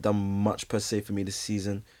 Hasn't really done much per se for me this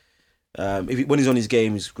season. When he's on his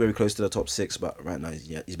game, he's very close to the top 6, but right now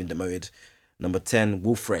he's been demoted. Number 10,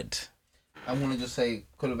 Wilfred. I'm going to just say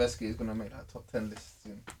Kulusevski is going to make that top 10 list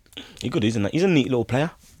soon. He's good, isn't he? He's a neat little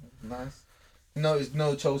player. Nice. No, it's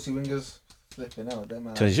no Chelsea wingers. Flipping out. Them,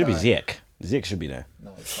 man. So it should be Ziyech. Ziyech should be there.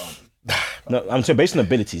 No, it can't be. No, I'm saying based on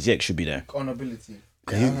ability, Ziyech should be there. On ability.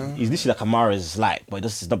 He's literally like Amara's like, but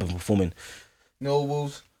he's not been performing. No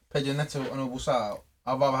Wolves, Pedro Neto, Honourable shout.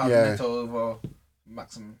 I'd rather have Neto over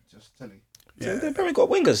Maxim, just tell you. Yeah. They've probably got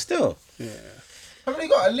wingers still. Yeah. Haven't they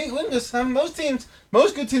got elite wingers, Sam?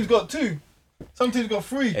 Most good teams got 2. Some teams got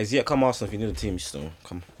 3. Hey, Ziyech, come Arsenal if you need a team still.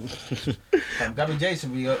 Come. Gabby J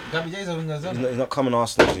should be. Gabby J's a winger, isn't he? He's not coming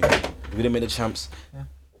Arsenal. We didn't make the champs. Yeah.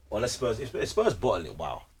 Well, let's Spurs. If Spurs bought a little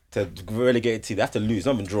while to relegate a team, they have to lose,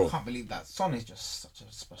 not even draw. I can't believe that. Son is just such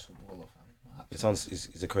a special baller, fam.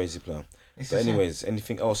 He's a crazy player. It's But anyways,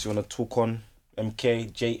 anything else you want to talk on?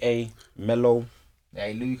 MK, JA, Melo.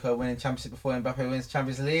 Hey, Luka winning championship before Mbappe wins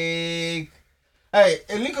Champions League. Hey,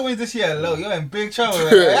 if Luka wins this year, you're in big trouble.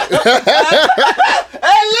 Hey,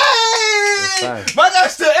 my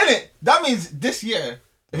guy's still in it. That means this year,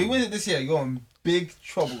 if he wins it this year, you're in big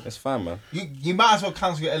trouble. It's fine, man. You might as well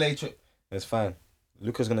cancel your LA trip. It's fine.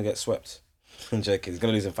 Luka's gonna get swept. I'm joking. He's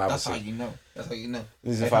gonna lose in 5 That's or how 6. you know. That's how you know.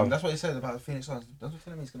 Losing Hey, 5. that's what he said about the Phoenix Suns. That's what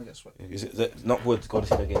telling me he's gonna get swept. Is it not wood? God,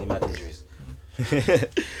 see if I get any mad injuries.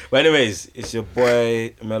 But anyways, it's your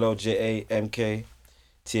boy Melo, JA, MK.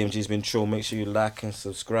 TMG's been chill. Make sure you like and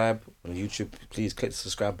subscribe on YouTube. Please click the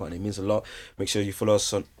subscribe button. It means a lot. Make sure you follow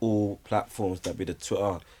us on all platforms. That be the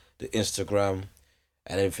Twitter, the Instagram,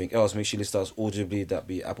 and everything else. Make sure you listen to us audibly. That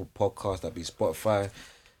be Apple Podcasts. That be Spotify.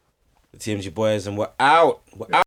 The TMG boys, and we're out. We're out.